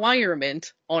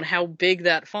requirement on how big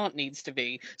that font needs to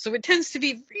be. So it tends to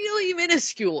be really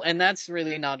minuscule, and that's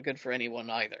really not good for anyone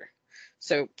either.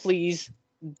 So please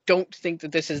don't think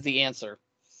that this is the answer.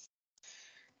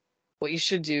 What you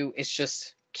should do is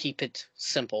just keep it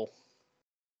simple.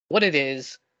 What it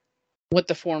is, what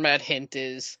the format hint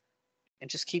is, and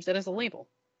just keep that as a label.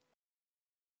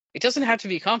 It doesn't have to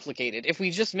be complicated. If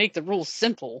we just make the rules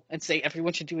simple and say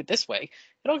everyone should do it this way,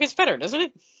 it all gets better, doesn't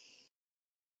it?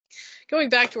 Going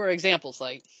back to our example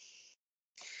site,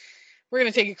 we're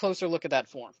going to take a closer look at that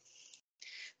form.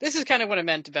 This is kind of what I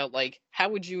meant about, like, how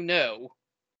would you know,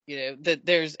 that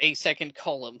there's a second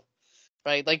column,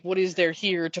 right? Like, what is there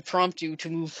here to prompt you to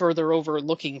move further over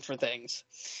looking for things?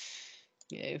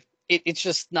 It's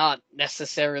just not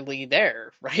necessarily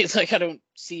there, right? Like, I don't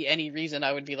see any reason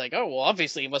I would be like, oh, well,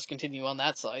 obviously it must continue on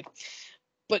that side.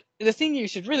 But the thing you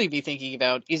should really be thinking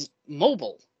about is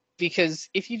mobile, because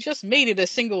if you just made it a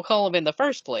single column in the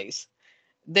first place,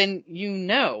 then you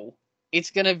know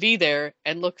it's going to be there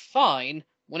and look fine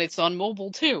when it's on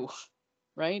mobile too,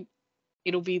 right?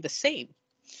 It'll be the same.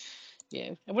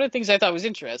 Yeah. And one of the things I thought was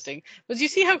interesting was you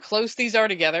see how close these are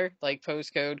together, like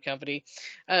postcode, company.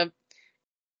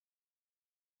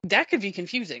 That could be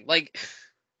confusing. Like,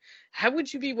 how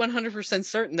would you be 100%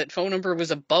 certain that phone number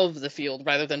was above the field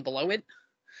rather than below it?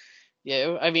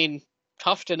 I mean,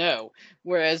 tough to know.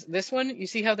 Whereas this one, you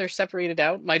see how they're separated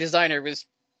out? My designer was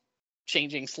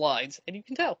changing slides, and you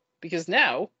can tell, because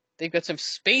now they've got some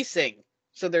spacing,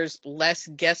 so there's less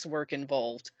guesswork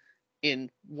involved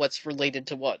in what's related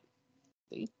to what.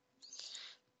 See?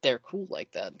 They're cool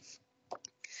like that.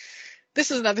 This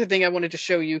is another thing I wanted to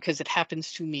show you because it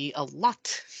happens to me a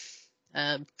lot.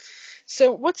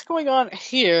 So what's going on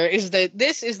here is that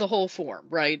this is the whole form,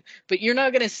 right? But you're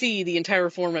not going to see the entire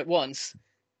form at once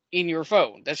in your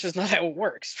phone. That's just not how it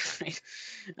works,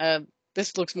 right?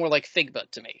 This looks more like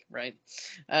Figma to me, right?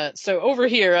 So over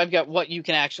here, I've got what you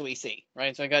can actually see,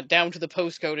 right? So I got down to the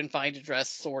postcode and find address,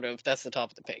 sort of. That's the top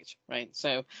of the page, right?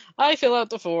 So I fill out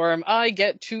the form. I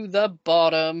get to the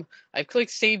bottom. I've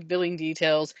clicked Save Billing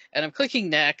Details, and I'm clicking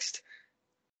Next.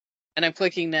 And I'm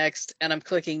clicking Next, and I'm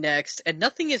clicking Next, and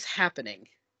nothing is happening.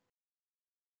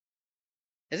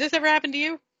 Has this ever happened to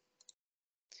you?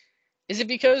 Is it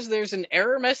because there's an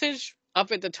error message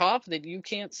up at the top that you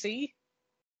can't see?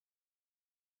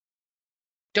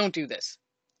 Don't do this.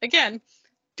 Again,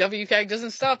 WCAG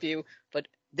doesn't stop you, but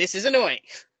this is annoying.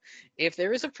 If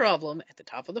there is a problem at the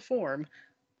top of the form,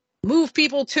 move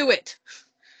people to it.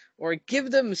 Or give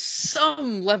them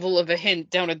some level of a hint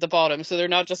down at the bottom so they're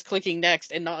not just clicking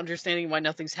Next and not understanding why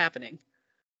nothing's happening.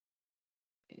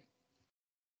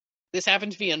 This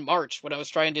happened to me in March when I was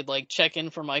trying to, like, check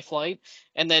in for my flight,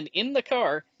 and then in the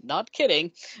car, not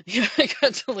kidding, I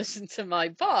got to listen to my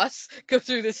boss go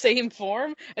through the same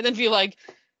form and then be like,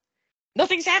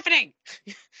 nothing's happening!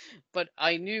 But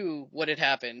I knew what had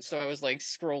happened, so I was like,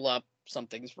 scroll up,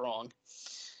 something's wrong,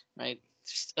 right?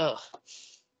 Just, ugh.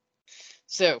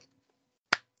 So,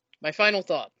 my final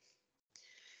thought.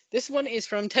 This one is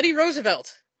from Teddy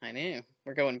Roosevelt. I know,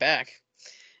 we're going back.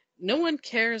 No one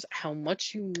cares how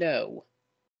much you know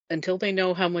until they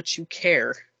know how much you care.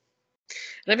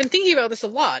 And I've been thinking about this a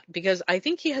lot because I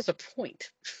think he has a point.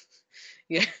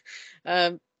 Yeah.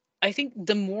 I think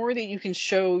the more that you can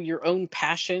show your own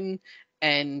passion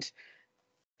and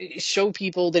show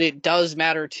people that it does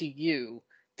matter to you,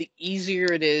 the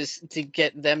easier it is to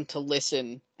get them to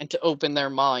listen and to open their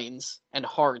minds and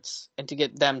hearts and to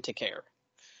get them to care.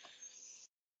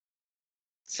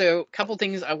 So, a couple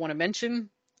things I want to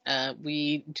mention.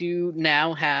 We do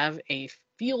now have a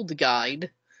field guide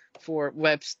for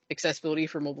web accessibility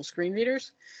for mobile screen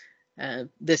readers.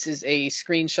 This is a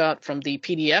screenshot from the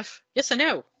PDF. Yes, I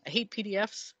know. I hate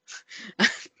PDFs.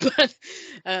 But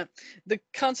the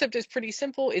concept is pretty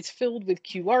simple. It's filled with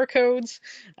QR codes.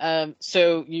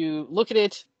 So you look at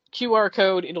it, QR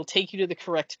code, it'll take you to the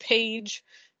correct page,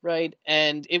 right?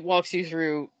 And it walks you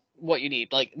through what you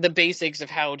need, like the basics of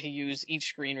how to use each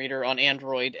screen reader on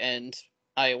Android and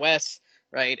iOS,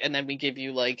 right? And then we give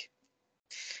you, like,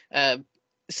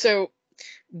 so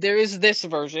there is this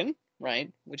version,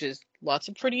 right, which is lots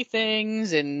of pretty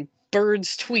things and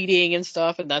birds tweeting and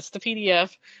stuff, and that's the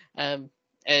PDF.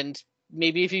 And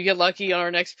maybe if you get lucky on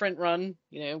our next print run,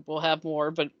 we'll have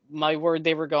more. But my word,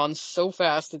 they were gone so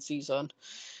fast at CSUN.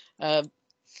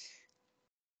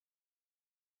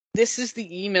 This is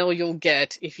the email you'll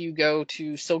get if you go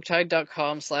to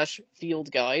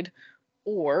soaktide.com/field guide,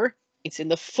 or it's in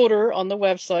the footer on the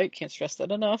website. Can't stress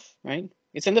that enough, right?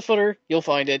 It's in the footer. You'll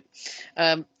find it.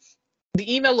 The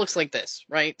email looks like this,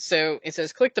 right? So it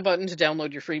says, click the button to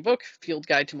download your free book, Field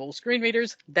Guide to Mobile Screen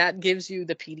Readers. That gives you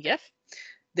the PDF.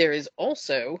 There is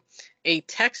also a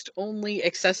text-only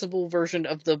accessible version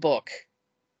of the book,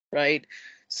 right?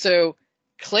 So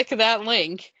click that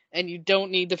link and you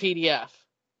don't need the PDF,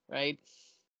 right?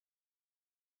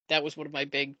 That was one of my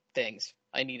big things.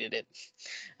 I needed it.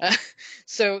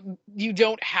 So you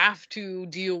don't have to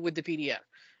deal with the PDF.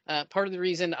 Part of the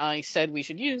reason I said we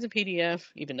should use the PDF,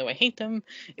 even though I hate them,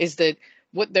 is that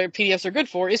what their PDFs are good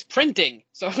for is printing.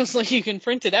 So I was like, you can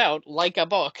print it out like a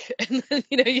book and then,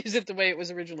 use it the way it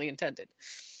was originally intended.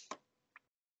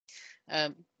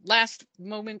 Last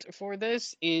moment for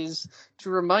this is to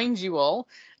remind you all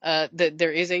that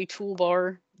there is a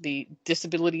toolbar, the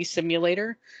Disability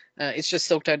Simulator. It's just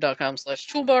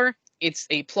soaktide.com/toolbar. It's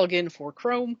a plugin for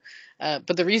Chrome.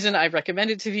 But the reason I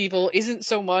recommend it to people isn't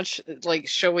so much like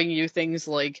showing you things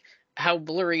like how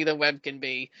blurry the web can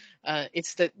be.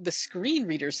 It's that the screen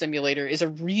reader simulator is a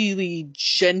really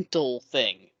gentle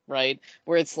thing, right?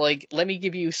 Where it's like, let me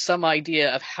give you some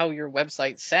idea of how your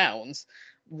website sounds,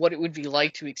 what it would be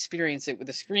like to experience it with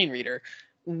a screen reader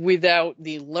without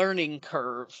the learning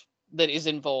curve that is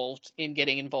involved in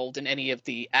getting involved in any of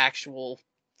the actual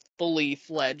fully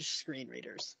fledged screen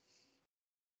readers.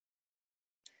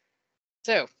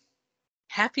 So,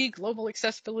 happy Global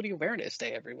Accessibility Awareness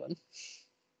Day, everyone.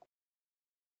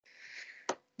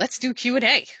 Let's do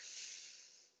Q&A.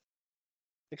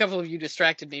 A couple of you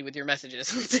distracted me with your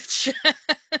messages.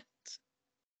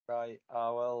 Right,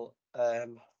 well,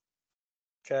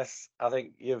 Jess, I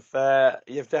think you've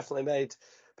definitely made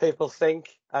people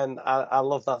think, and I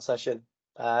love that session.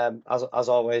 As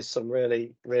always, some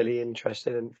really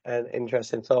interesting and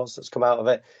interesting thoughts that's come out of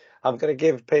it. I'm going to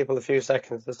give people a few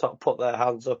seconds to sort of put their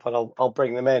hands up, and I'll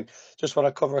bring them in. Just want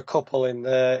to cover a couple in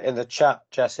the chat,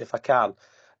 Jess, if I can.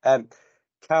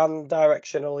 Can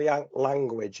directional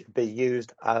language be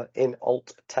used in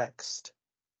alt text?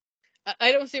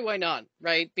 I don't see why not,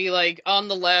 right? Be like, on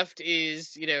the left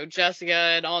is, Jessica,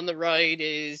 and on the right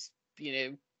is,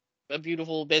 a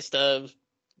beautiful vista of,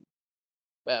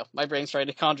 well, my brain's trying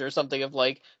to conjure something of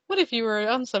like, what if you were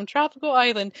on some tropical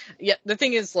island? Yeah, the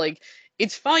thing is, like,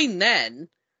 it's fine then,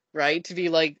 right, to be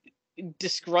like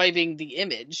describing the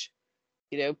image,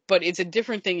 but it's a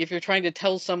different thing if you're trying to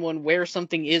tell someone where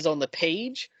something is on the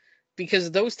page, because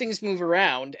those things move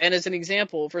around. And as an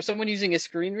example, for someone using a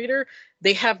screen reader,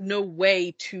 they have no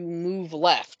way to move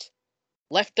left.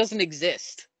 Left doesn't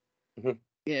exist.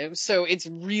 Mm-hmm. So it's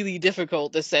really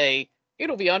difficult to say,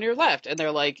 it'll be on your left. And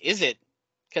they're like, is it?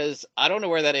 Because I don't know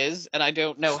where that is, and I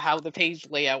don't know how the page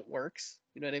layout works.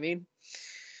 You know what I mean?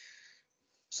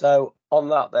 So on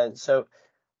that then, so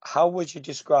how would you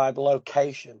describe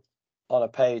location on a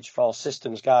page for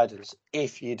systems guidance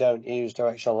if you don't use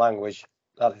directional language,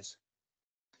 that is?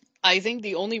 I think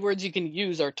the only words you can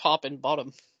use are top and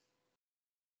bottom.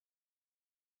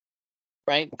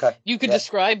 Right? Okay. You could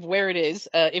describe where it is.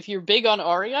 If you're big on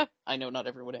ARIA, I know not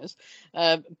everyone is,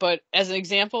 but as an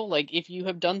example, like if you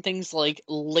have done things like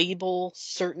label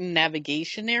certain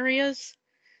navigation areas,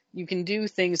 you can do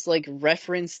things like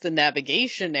reference the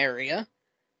navigation area.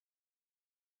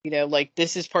 Like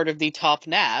this is part of the top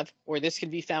nav, or this can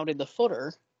be found in the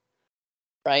footer,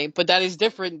 right? But that is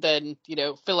different than,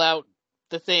 fill out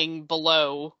the thing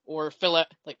below, or fill out,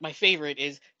 like my favorite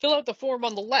is fill out the form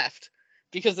on the left.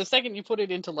 Because the second you put it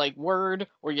into like Word,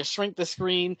 or you shrink the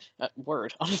screen,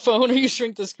 Word on a phone, or you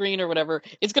shrink the screen or whatever,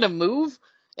 it's going to move,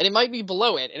 and it might be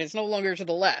below it, and it's no longer to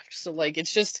the left. So like,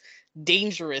 it's just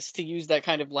dangerous to use that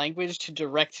kind of language to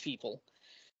direct people.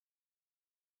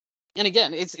 And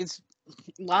again, it's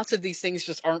lots of these things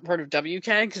just aren't part of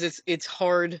WCAG because it's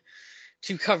hard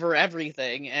to cover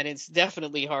everything, and it's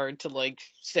definitely hard to like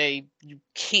say you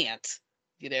can't,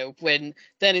 when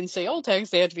then in say alt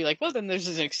text they have to be like, well, then there's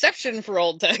an exception for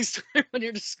alt text when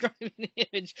you're describing the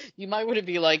image. You might want to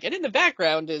be like, and in the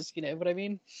background is, what I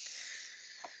mean?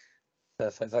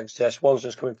 Perfect, thanks, Jess. One's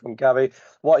just coming from Gabby.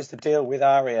 What is the deal with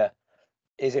ARIA?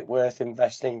 Is it worth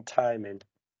investing time in?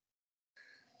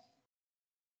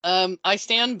 I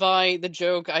stand by the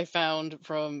joke I found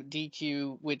from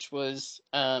DQ, which was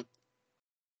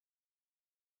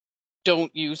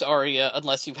don't use ARIA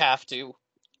unless you have to.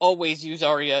 Always use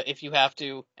ARIA if you have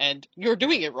to, and you're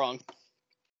doing it wrong.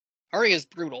 ARIA is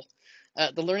brutal.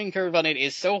 The learning curve on it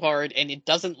is so hard, and it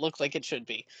doesn't look like it should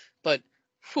be. But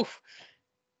whew,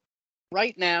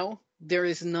 right now, there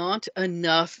is not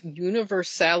enough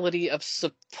universality of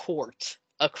support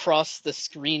across the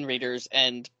screen readers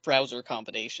and browser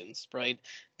combinations, right?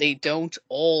 They don't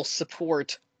all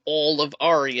support all of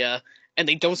ARIA, and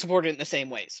they don't support it in the same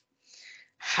ways.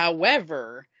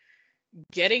 However,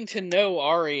 getting to know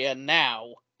ARIA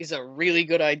now is a really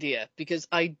good idea because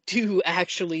I do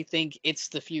actually think it's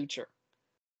the future.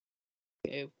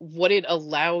 What it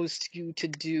allows you to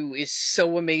do is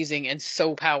so amazing and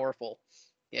so powerful.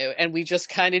 And we just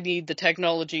kind of need the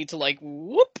technology to like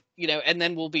whoop, and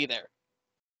then we'll be there.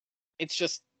 It's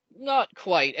just not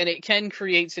quite, and it can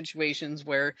create situations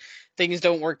where things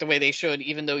don't work the way they should,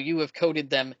 even though you have coded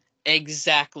them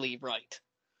exactly right.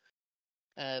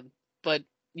 But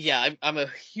yeah, I'm a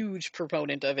huge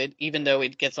proponent of it, even though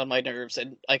it gets on my nerves,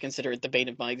 and I consider it the bane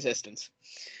of my existence.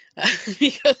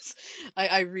 Because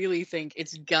I really think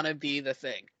it's gonna be the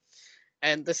thing.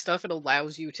 And the stuff it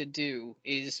allows you to do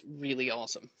is really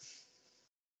awesome.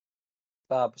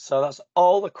 Fab. So that's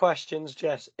all the questions,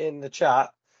 Jess, in the chat.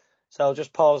 So I'll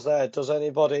just pause there. Does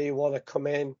anybody want to come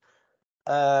in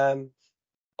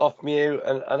off mute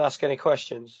and ask any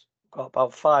questions? Got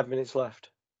about 5 minutes left.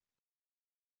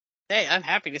 Hey, I'm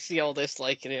happy to see all this,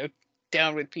 like,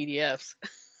 down with PDFs.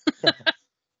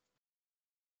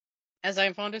 As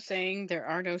I'm fond of saying, there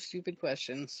are no stupid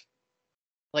questions.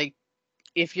 Like,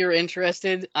 if you're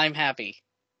interested, I'm happy.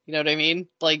 You know what I mean?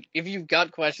 Like, if you've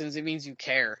got questions, it means you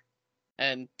care.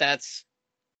 And that's,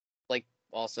 like,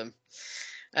 awesome.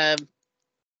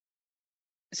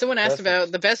 Someone asked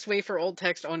about the best way for alt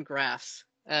text on graphs.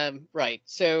 Right.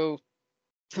 So,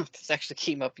 this actually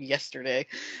came up yesterday.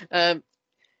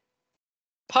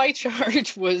 Pie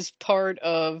chart was part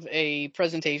of a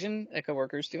presentation a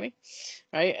coworker's doing,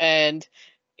 right? And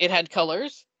it had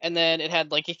colors, and then it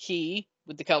had like a key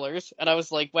with the colors, and I was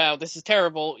like, wow, this is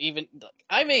terrible. Even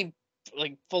I'm a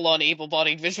like full-on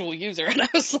able-bodied visual user, and I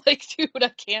was like, dude,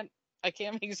 I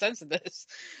can't make sense of this.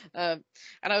 And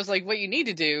I was like, what you need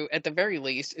to do at the very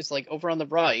least is like over on the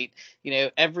right,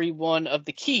 every one of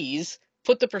the keys,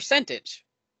 put the percentage,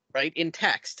 right, in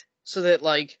text, so that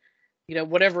like,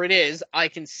 whatever it is, I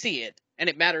can see it. And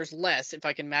it matters less if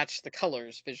I can match the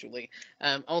colors visually.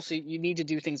 Also, you need to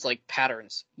do things like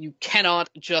patterns. You cannot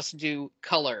just do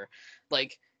color,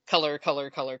 like color, color,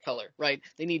 color, color, right?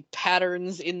 They need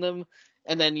patterns in them,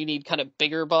 and then you need kind of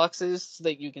bigger boxes so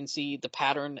that you can see the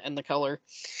pattern and the color.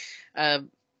 It's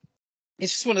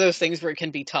just one of those things where it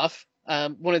can be tough.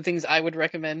 One of the things I would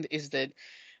recommend is that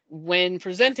when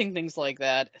presenting things like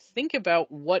that, think about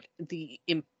what the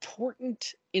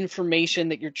important information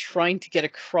that you're trying to get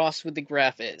across with the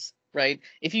graph is, right?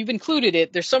 If you've included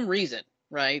it, there's some reason,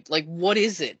 right? Like, what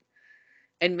is it?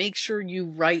 And make sure you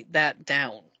write that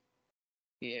down.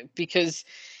 Yeah, because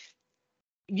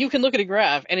you can look at a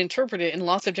graph and interpret it in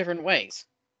lots of different ways,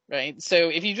 right? So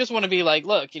if you just want to be like,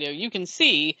 look, you can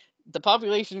see the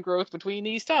population growth between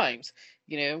these times,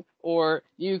 or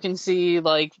you can see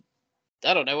like,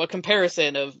 I don't know, a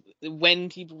comparison of when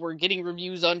people were getting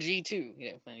reviews on G2.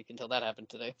 You can tell that happened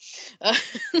today.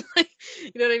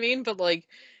 You know what I mean? But like,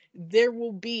 there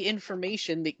will be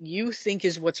information that you think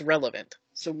is what's relevant.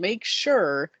 So make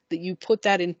sure that you put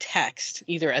that in text,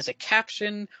 either as a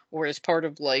caption or as part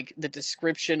of like the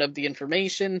description of the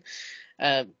information,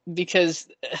 because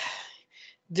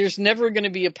there's never going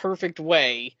to be a perfect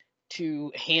way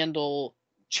to handle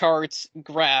charts,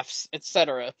 graphs,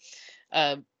 etc.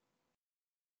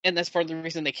 And that's part of the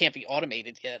reason they can't be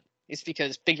automated yet. Is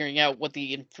because figuring out what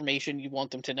the information you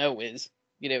want them to know is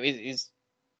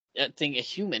a thing a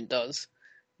human does.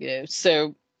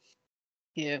 So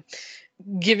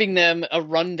giving them a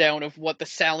rundown of what the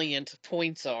salient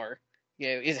points are,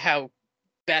 is how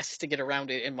best to get around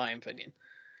it, in my opinion.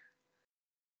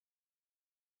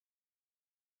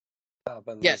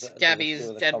 Yes, Gabby is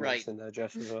dead right. In there,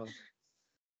 Jeff, as well.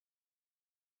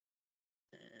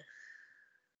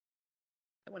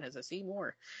 That one has a C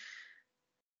more.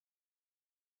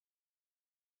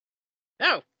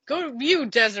 Oh, go you,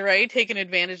 Desiree, taking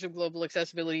advantage of Global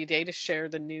Accessibility Day to share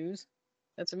the news.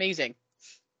 That's amazing.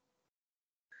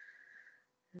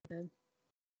 The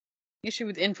issue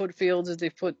with input fields is they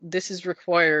put this is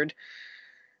required.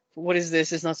 What is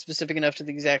this? Is not specific enough to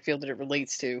the exact field that it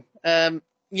relates to.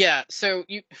 Yeah, so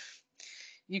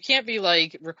you can't be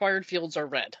like required fields are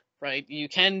red, right? You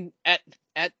can at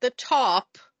the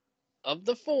top of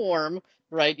the form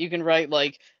right? You can write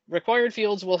like required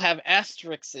fields will have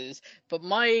asterisks, but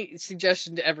my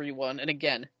suggestion to everyone, and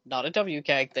again, not a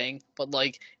WCAG thing, but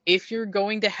like if you're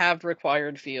going to have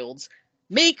required fields,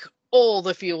 make all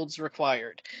the fields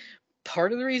required.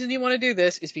 Part of the reason you want to do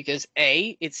this is because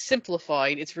A, it's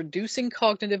simplified, it's reducing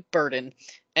cognitive burden,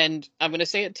 and I'm going to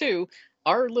say it too,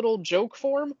 our little joke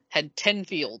form had 10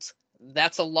 fields.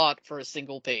 That's a lot for a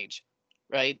single page,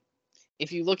 right?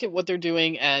 If you look at what they're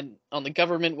doing on the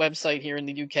government website here in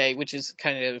the UK, which is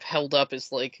kind of held up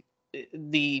as like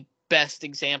the best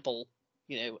example,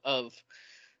 of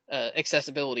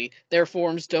accessibility, their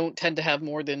forms don't tend to have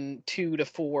more than 2 to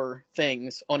 4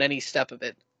 things on any step of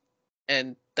it.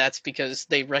 And that's because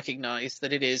they recognize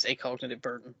that it is a cognitive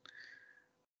burden.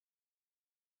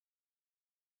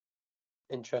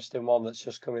 Interesting one that's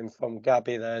just coming from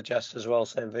Gabby there, Jess, as well,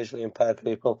 saying visually impaired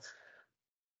people.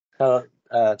 Tony,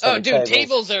 Dude,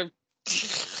 tables are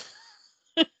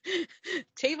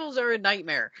tables are a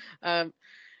nightmare.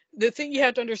 The thing you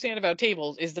have to understand about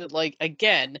tables is that, like,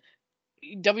 again,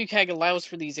 WCAG allows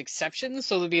for these exceptions,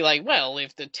 so they'll be like, well,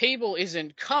 if the table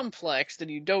isn't complex, then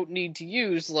you don't need to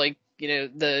use, like,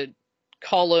 the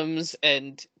columns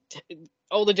and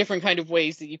all the different kind of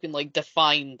ways that you can, like,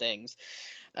 define things.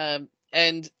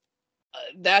 And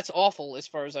that's awful as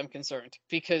far as I'm concerned,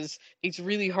 because it's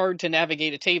really hard to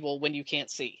navigate a table when you can't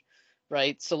see,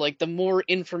 right? So, like, the more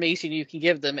information you can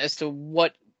give them as to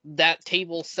what that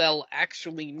table cell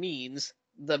actually means,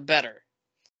 the better.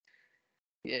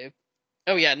 Yeah.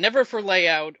 Oh yeah, never for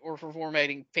layout or for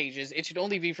formatting pages. It should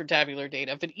only be for tabular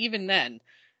data. But even then,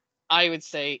 I would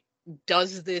say,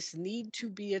 does this need to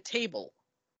be a table?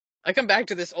 I come back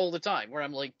to this all the time, where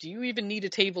I'm like, do you even need a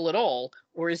table at all?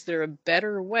 Or is there a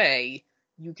better way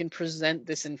you can present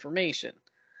this information?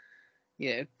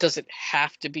 Does it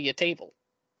have to be a table?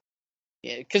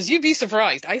 Yeah, because you'd be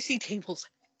surprised. I see tables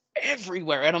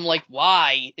everywhere, and I'm like,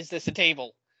 why is this a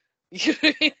table?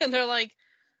 And they're like,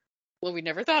 well, we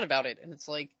never thought about it. And it's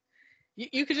like,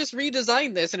 you could just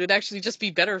redesign this and it'd actually just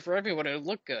be better for everyone. It would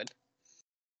look good.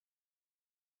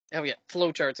 Oh yeah,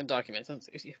 flowcharts and documents.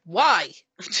 Why?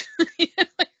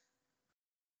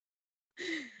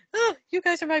 Oh, you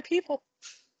guys are my people.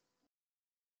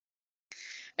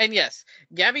 And yes,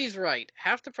 Gabby's right.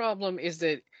 Half the problem is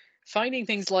that finding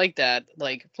things like that,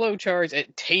 like flowcharts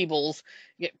and tables,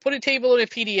 put a table in a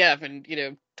PDF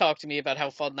and talk to me about how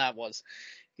fun that was.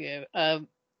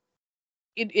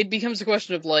 It becomes a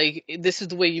question of, like, this is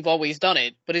the way you've always done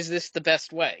it, but is this the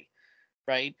best way?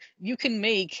 Right? You can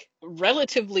make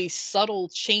relatively subtle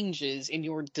changes in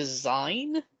your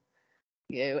design,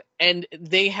 and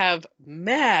they have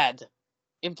mad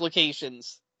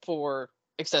implications for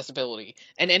accessibility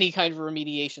and any kind of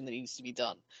remediation that needs to be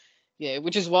done. Yeah,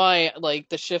 which is why, like,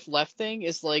 the shift left thing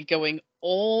is like going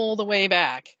all the way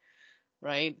back,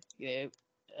 right?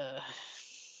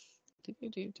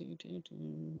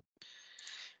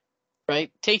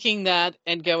 Right, taking that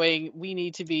and going, we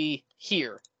need to be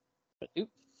here. Oops.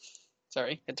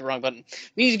 Sorry, hit the wrong button.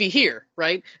 We need to be here,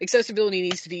 right? Accessibility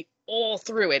needs to be all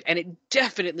through it, and it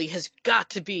definitely has got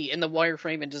to be in the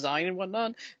wireframe and design and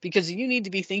whatnot, because you need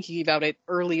to be thinking about it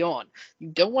early on. You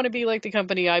don't want to be like the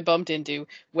company I bumped into,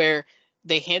 where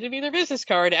they handed me their business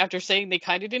card after saying they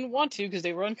kind of didn't want to because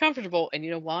they were uncomfortable. And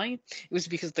you know why? It was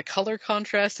because the color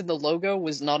contrast in the logo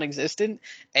was non-existent,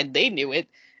 and they knew it,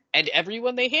 and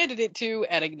everyone they handed it to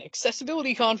at an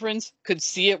accessibility conference could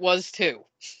see it was too.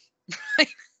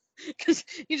 Because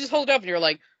you just hold it up and you're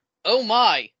like, oh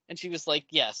my. And she was like,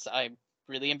 yes, I'm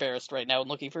really embarrassed right now and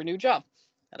looking for a new job.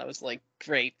 And I was like,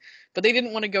 great. But they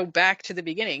didn't want to go back to the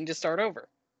beginning to start over.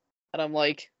 And I'm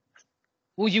like,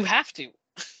 well, you have to.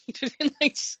 You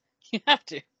have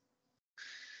to.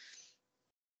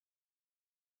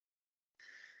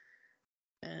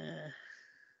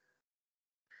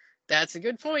 That's a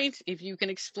good point. If you can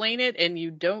explain it and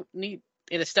you don't need,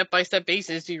 in a step-by-step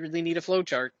basis, do you really need a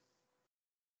flowchart?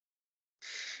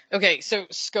 Okay, so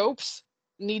scopes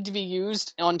need to be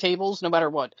used on tables no matter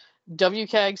what.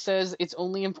 WCAG says it's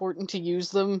only important to use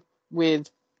them with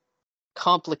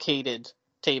complicated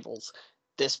tables.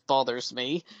 This bothers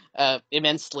me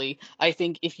immensely. I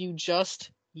think if you just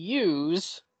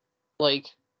use, like,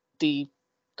 the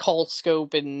call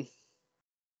scope and...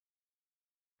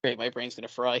 Great, my brain's gonna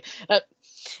fry.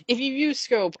 If you use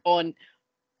scope on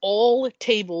all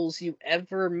tables you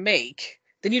ever make,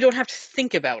 then you don't have to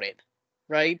think about it,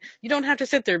 right? You don't have to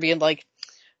sit there being like,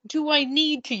 do I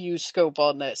need to use scope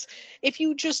on this? If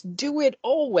you just do it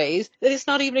always, then it's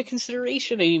not even a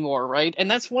consideration anymore, right? And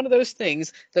that's one of those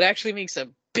things that actually makes a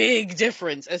big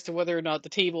difference as to whether or not the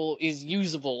table is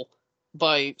usable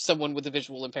by someone with a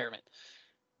visual impairment.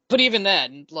 But even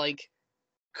then, like,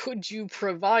 could you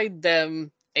provide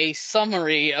them a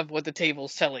summary of what the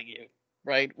table's telling you,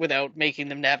 right, without making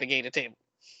them navigate a table?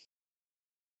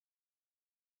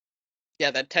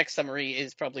 Yeah, that text summary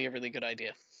is probably a really good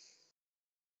idea.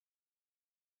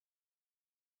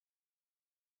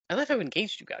 I love how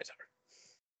engaged you guys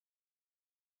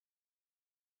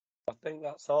are. I think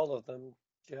that's all of them,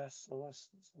 Jess, unless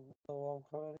there's another one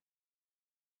coming.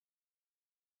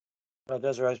 Oh,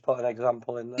 Desiree's put an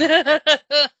example in there.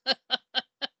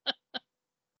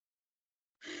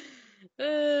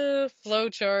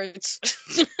 Flowcharts.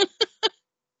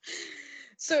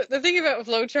 So the thing about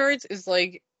flowcharts is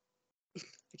like,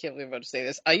 I can't believe I'm about to say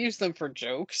this. I use them for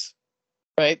jokes,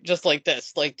 right? Just like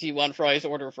this. Like, do you want fries?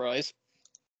 Order fries.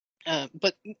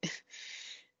 But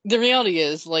the reality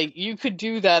is, like, you could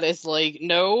do that as like,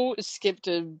 no, skip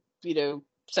to,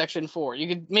 section 4. You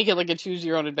could make it like a choose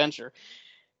your own adventure.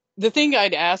 The thing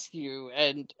I'd ask you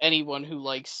and anyone who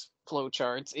likes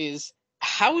flowcharts is,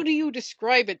 how do you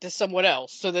describe it to someone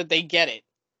else so that they get it?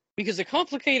 Because a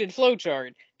complicated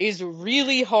flowchart is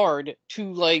really hard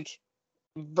to like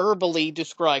verbally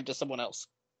describe to someone else.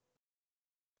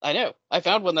 I know. I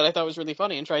found one that I thought was really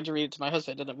funny and tried to read it to my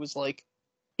husband, and it was like,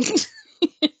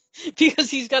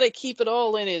 because he's got to keep it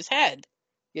all in his head,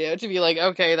 to be like,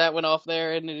 okay, that went off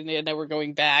there, and now we're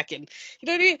going back, and you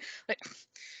know what I mean? Like,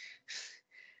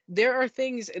 there are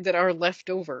things that are left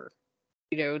over,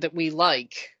 that we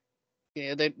like,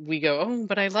 that we go, oh,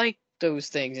 but I like those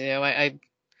things, I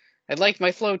like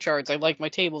my flowcharts, I like my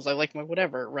tables, I like my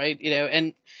whatever, right?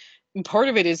 And part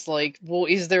of it is like, well,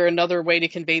 is there another way to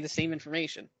convey the same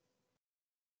information?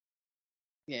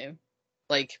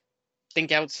 Like,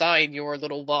 think outside your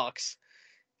little box.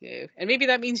 And maybe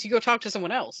that means you go talk to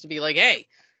someone else to be like, hey,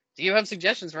 do you have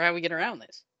suggestions for how we get around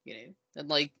this? And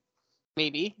like,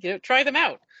 maybe, try them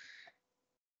out.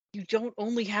 You don't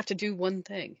only have to do one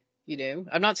thing.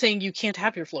 I'm not saying you can't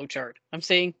have your flowchart. I'm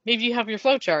saying maybe you have your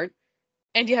flowchart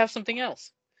and you have something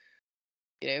else.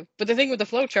 But the thing with the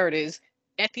flowchart is,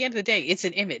 at the end of the day, it's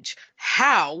an image.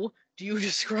 How do you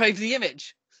describe the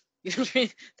image? You know what I mean?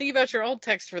 Think about your alt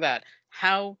text for that.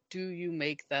 How do you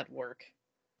make that work?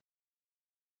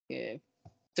 Yeah.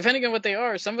 Depending on what they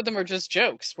are, some of them are just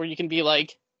jokes where you can be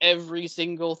like, every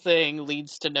single thing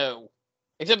leads to no,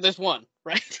 except this one,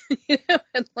 right?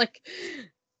 And like,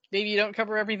 maybe you don't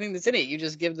cover everything that's in it. You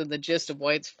just give them the gist of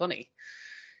why it's funny.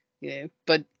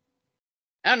 But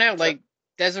I don't know, like,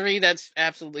 Desiree, that's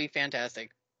absolutely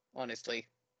fantastic, honestly.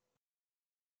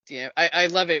 I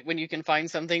love it when you can find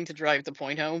something to drive the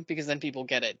point home, because then people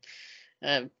get it.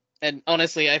 And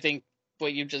honestly, I think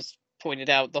what you just pointed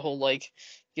out, the whole like,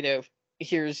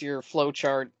 here's your flow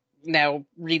chart. Now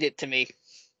read it to me.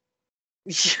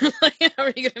 How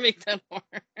are you gonna make that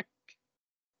work?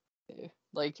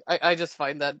 Like, I just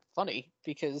find that funny,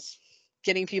 because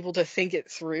getting people to think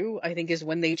it through, I think, is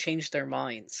when they change their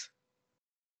minds.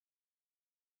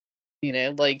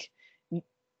 Like,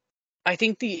 I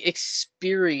think the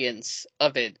experience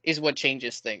of it is what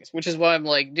changes things, which is why I'm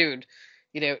like, dude,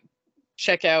 you know,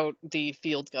 check out the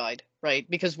field guide, right?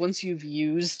 Because once you've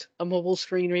used a mobile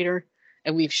screen reader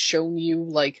and we've shown you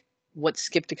like what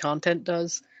skip to content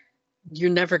does, you're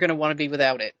never going to want to be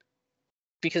without it,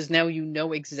 because now you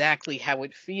know exactly how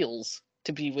it feels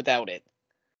to be without it.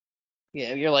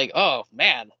 You're like, oh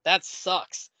man, that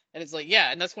sucks. And it's like,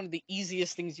 yeah, and that's one of the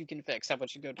easiest things you can fix. How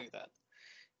about you go do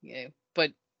that?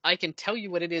 But I can tell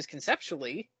you what it is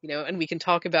conceptually, and we can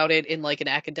talk about it in like an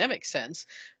academic sense,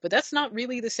 but that's not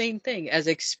really the same thing as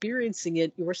experiencing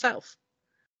it yourself.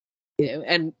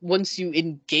 And once you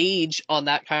engage on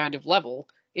that kind of level,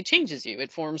 it changes you.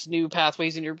 It forms new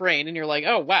pathways in your brain, and you're like,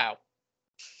 oh wow,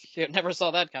 never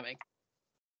saw that coming.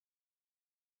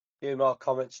 Few more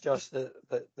comments just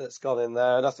that's gone in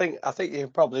there, and I think you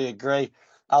probably agree,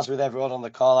 as with everyone on the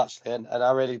call actually, and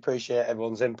I really appreciate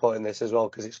everyone's input in this as well,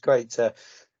 because it's great to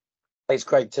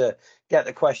get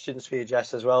the questions for you,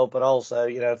 Jess, as well, but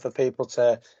also, for people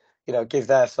to, give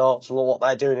their thoughts on what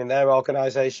they're doing in their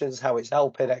organisations, how it's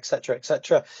helping, etc.,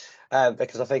 etc.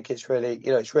 Because I think it's really,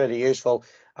 it's really useful.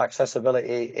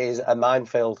 Accessibility is a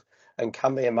minefield and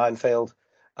can be a minefield.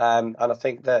 And I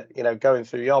think that, going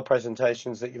through your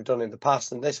presentations that you've done in the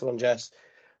past and this one, Jess,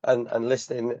 and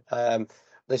listening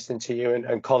to you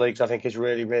and colleagues, I think is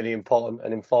really, really important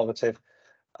and informative.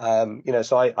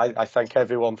 So I thank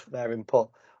everyone for their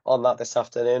input on that this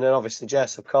afternoon. And obviously,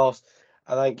 Jess, of course,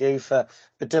 I thank you for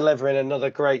delivering another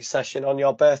great session on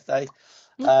your birthday,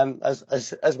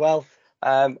 as well.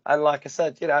 And like I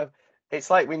said, it's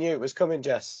like we knew it was coming,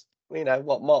 Jess.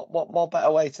 What more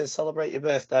better way to celebrate your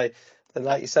birthday than,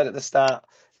 like you said at the start,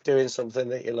 doing something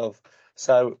that you love.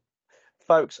 So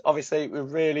folks, obviously, we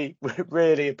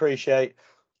really appreciate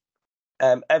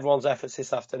everyone's efforts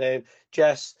this afternoon.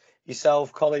 Jess,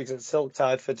 yourself, colleagues at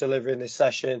Silktide for delivering this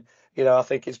session. I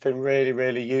think it's been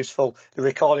really useful. The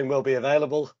recording will be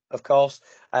available, of course.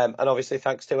 And obviously,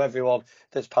 thanks to everyone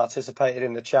that's participated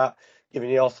in the chat, giving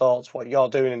your thoughts, what you're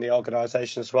doing in the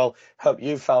organisation as well. Hope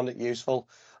you found it useful.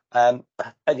 And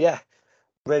yeah,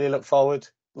 really look forward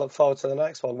to the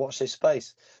next one. Watch this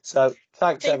space. So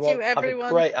thanks, Thank everyone. you, everyone.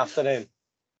 Have a great afternoon.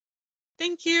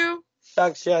 Thank you.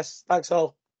 Thanks, Jess. Thanks,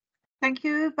 all. Thank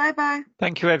you. Bye-bye.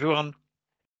 Thank you, everyone.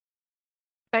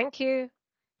 Thank you.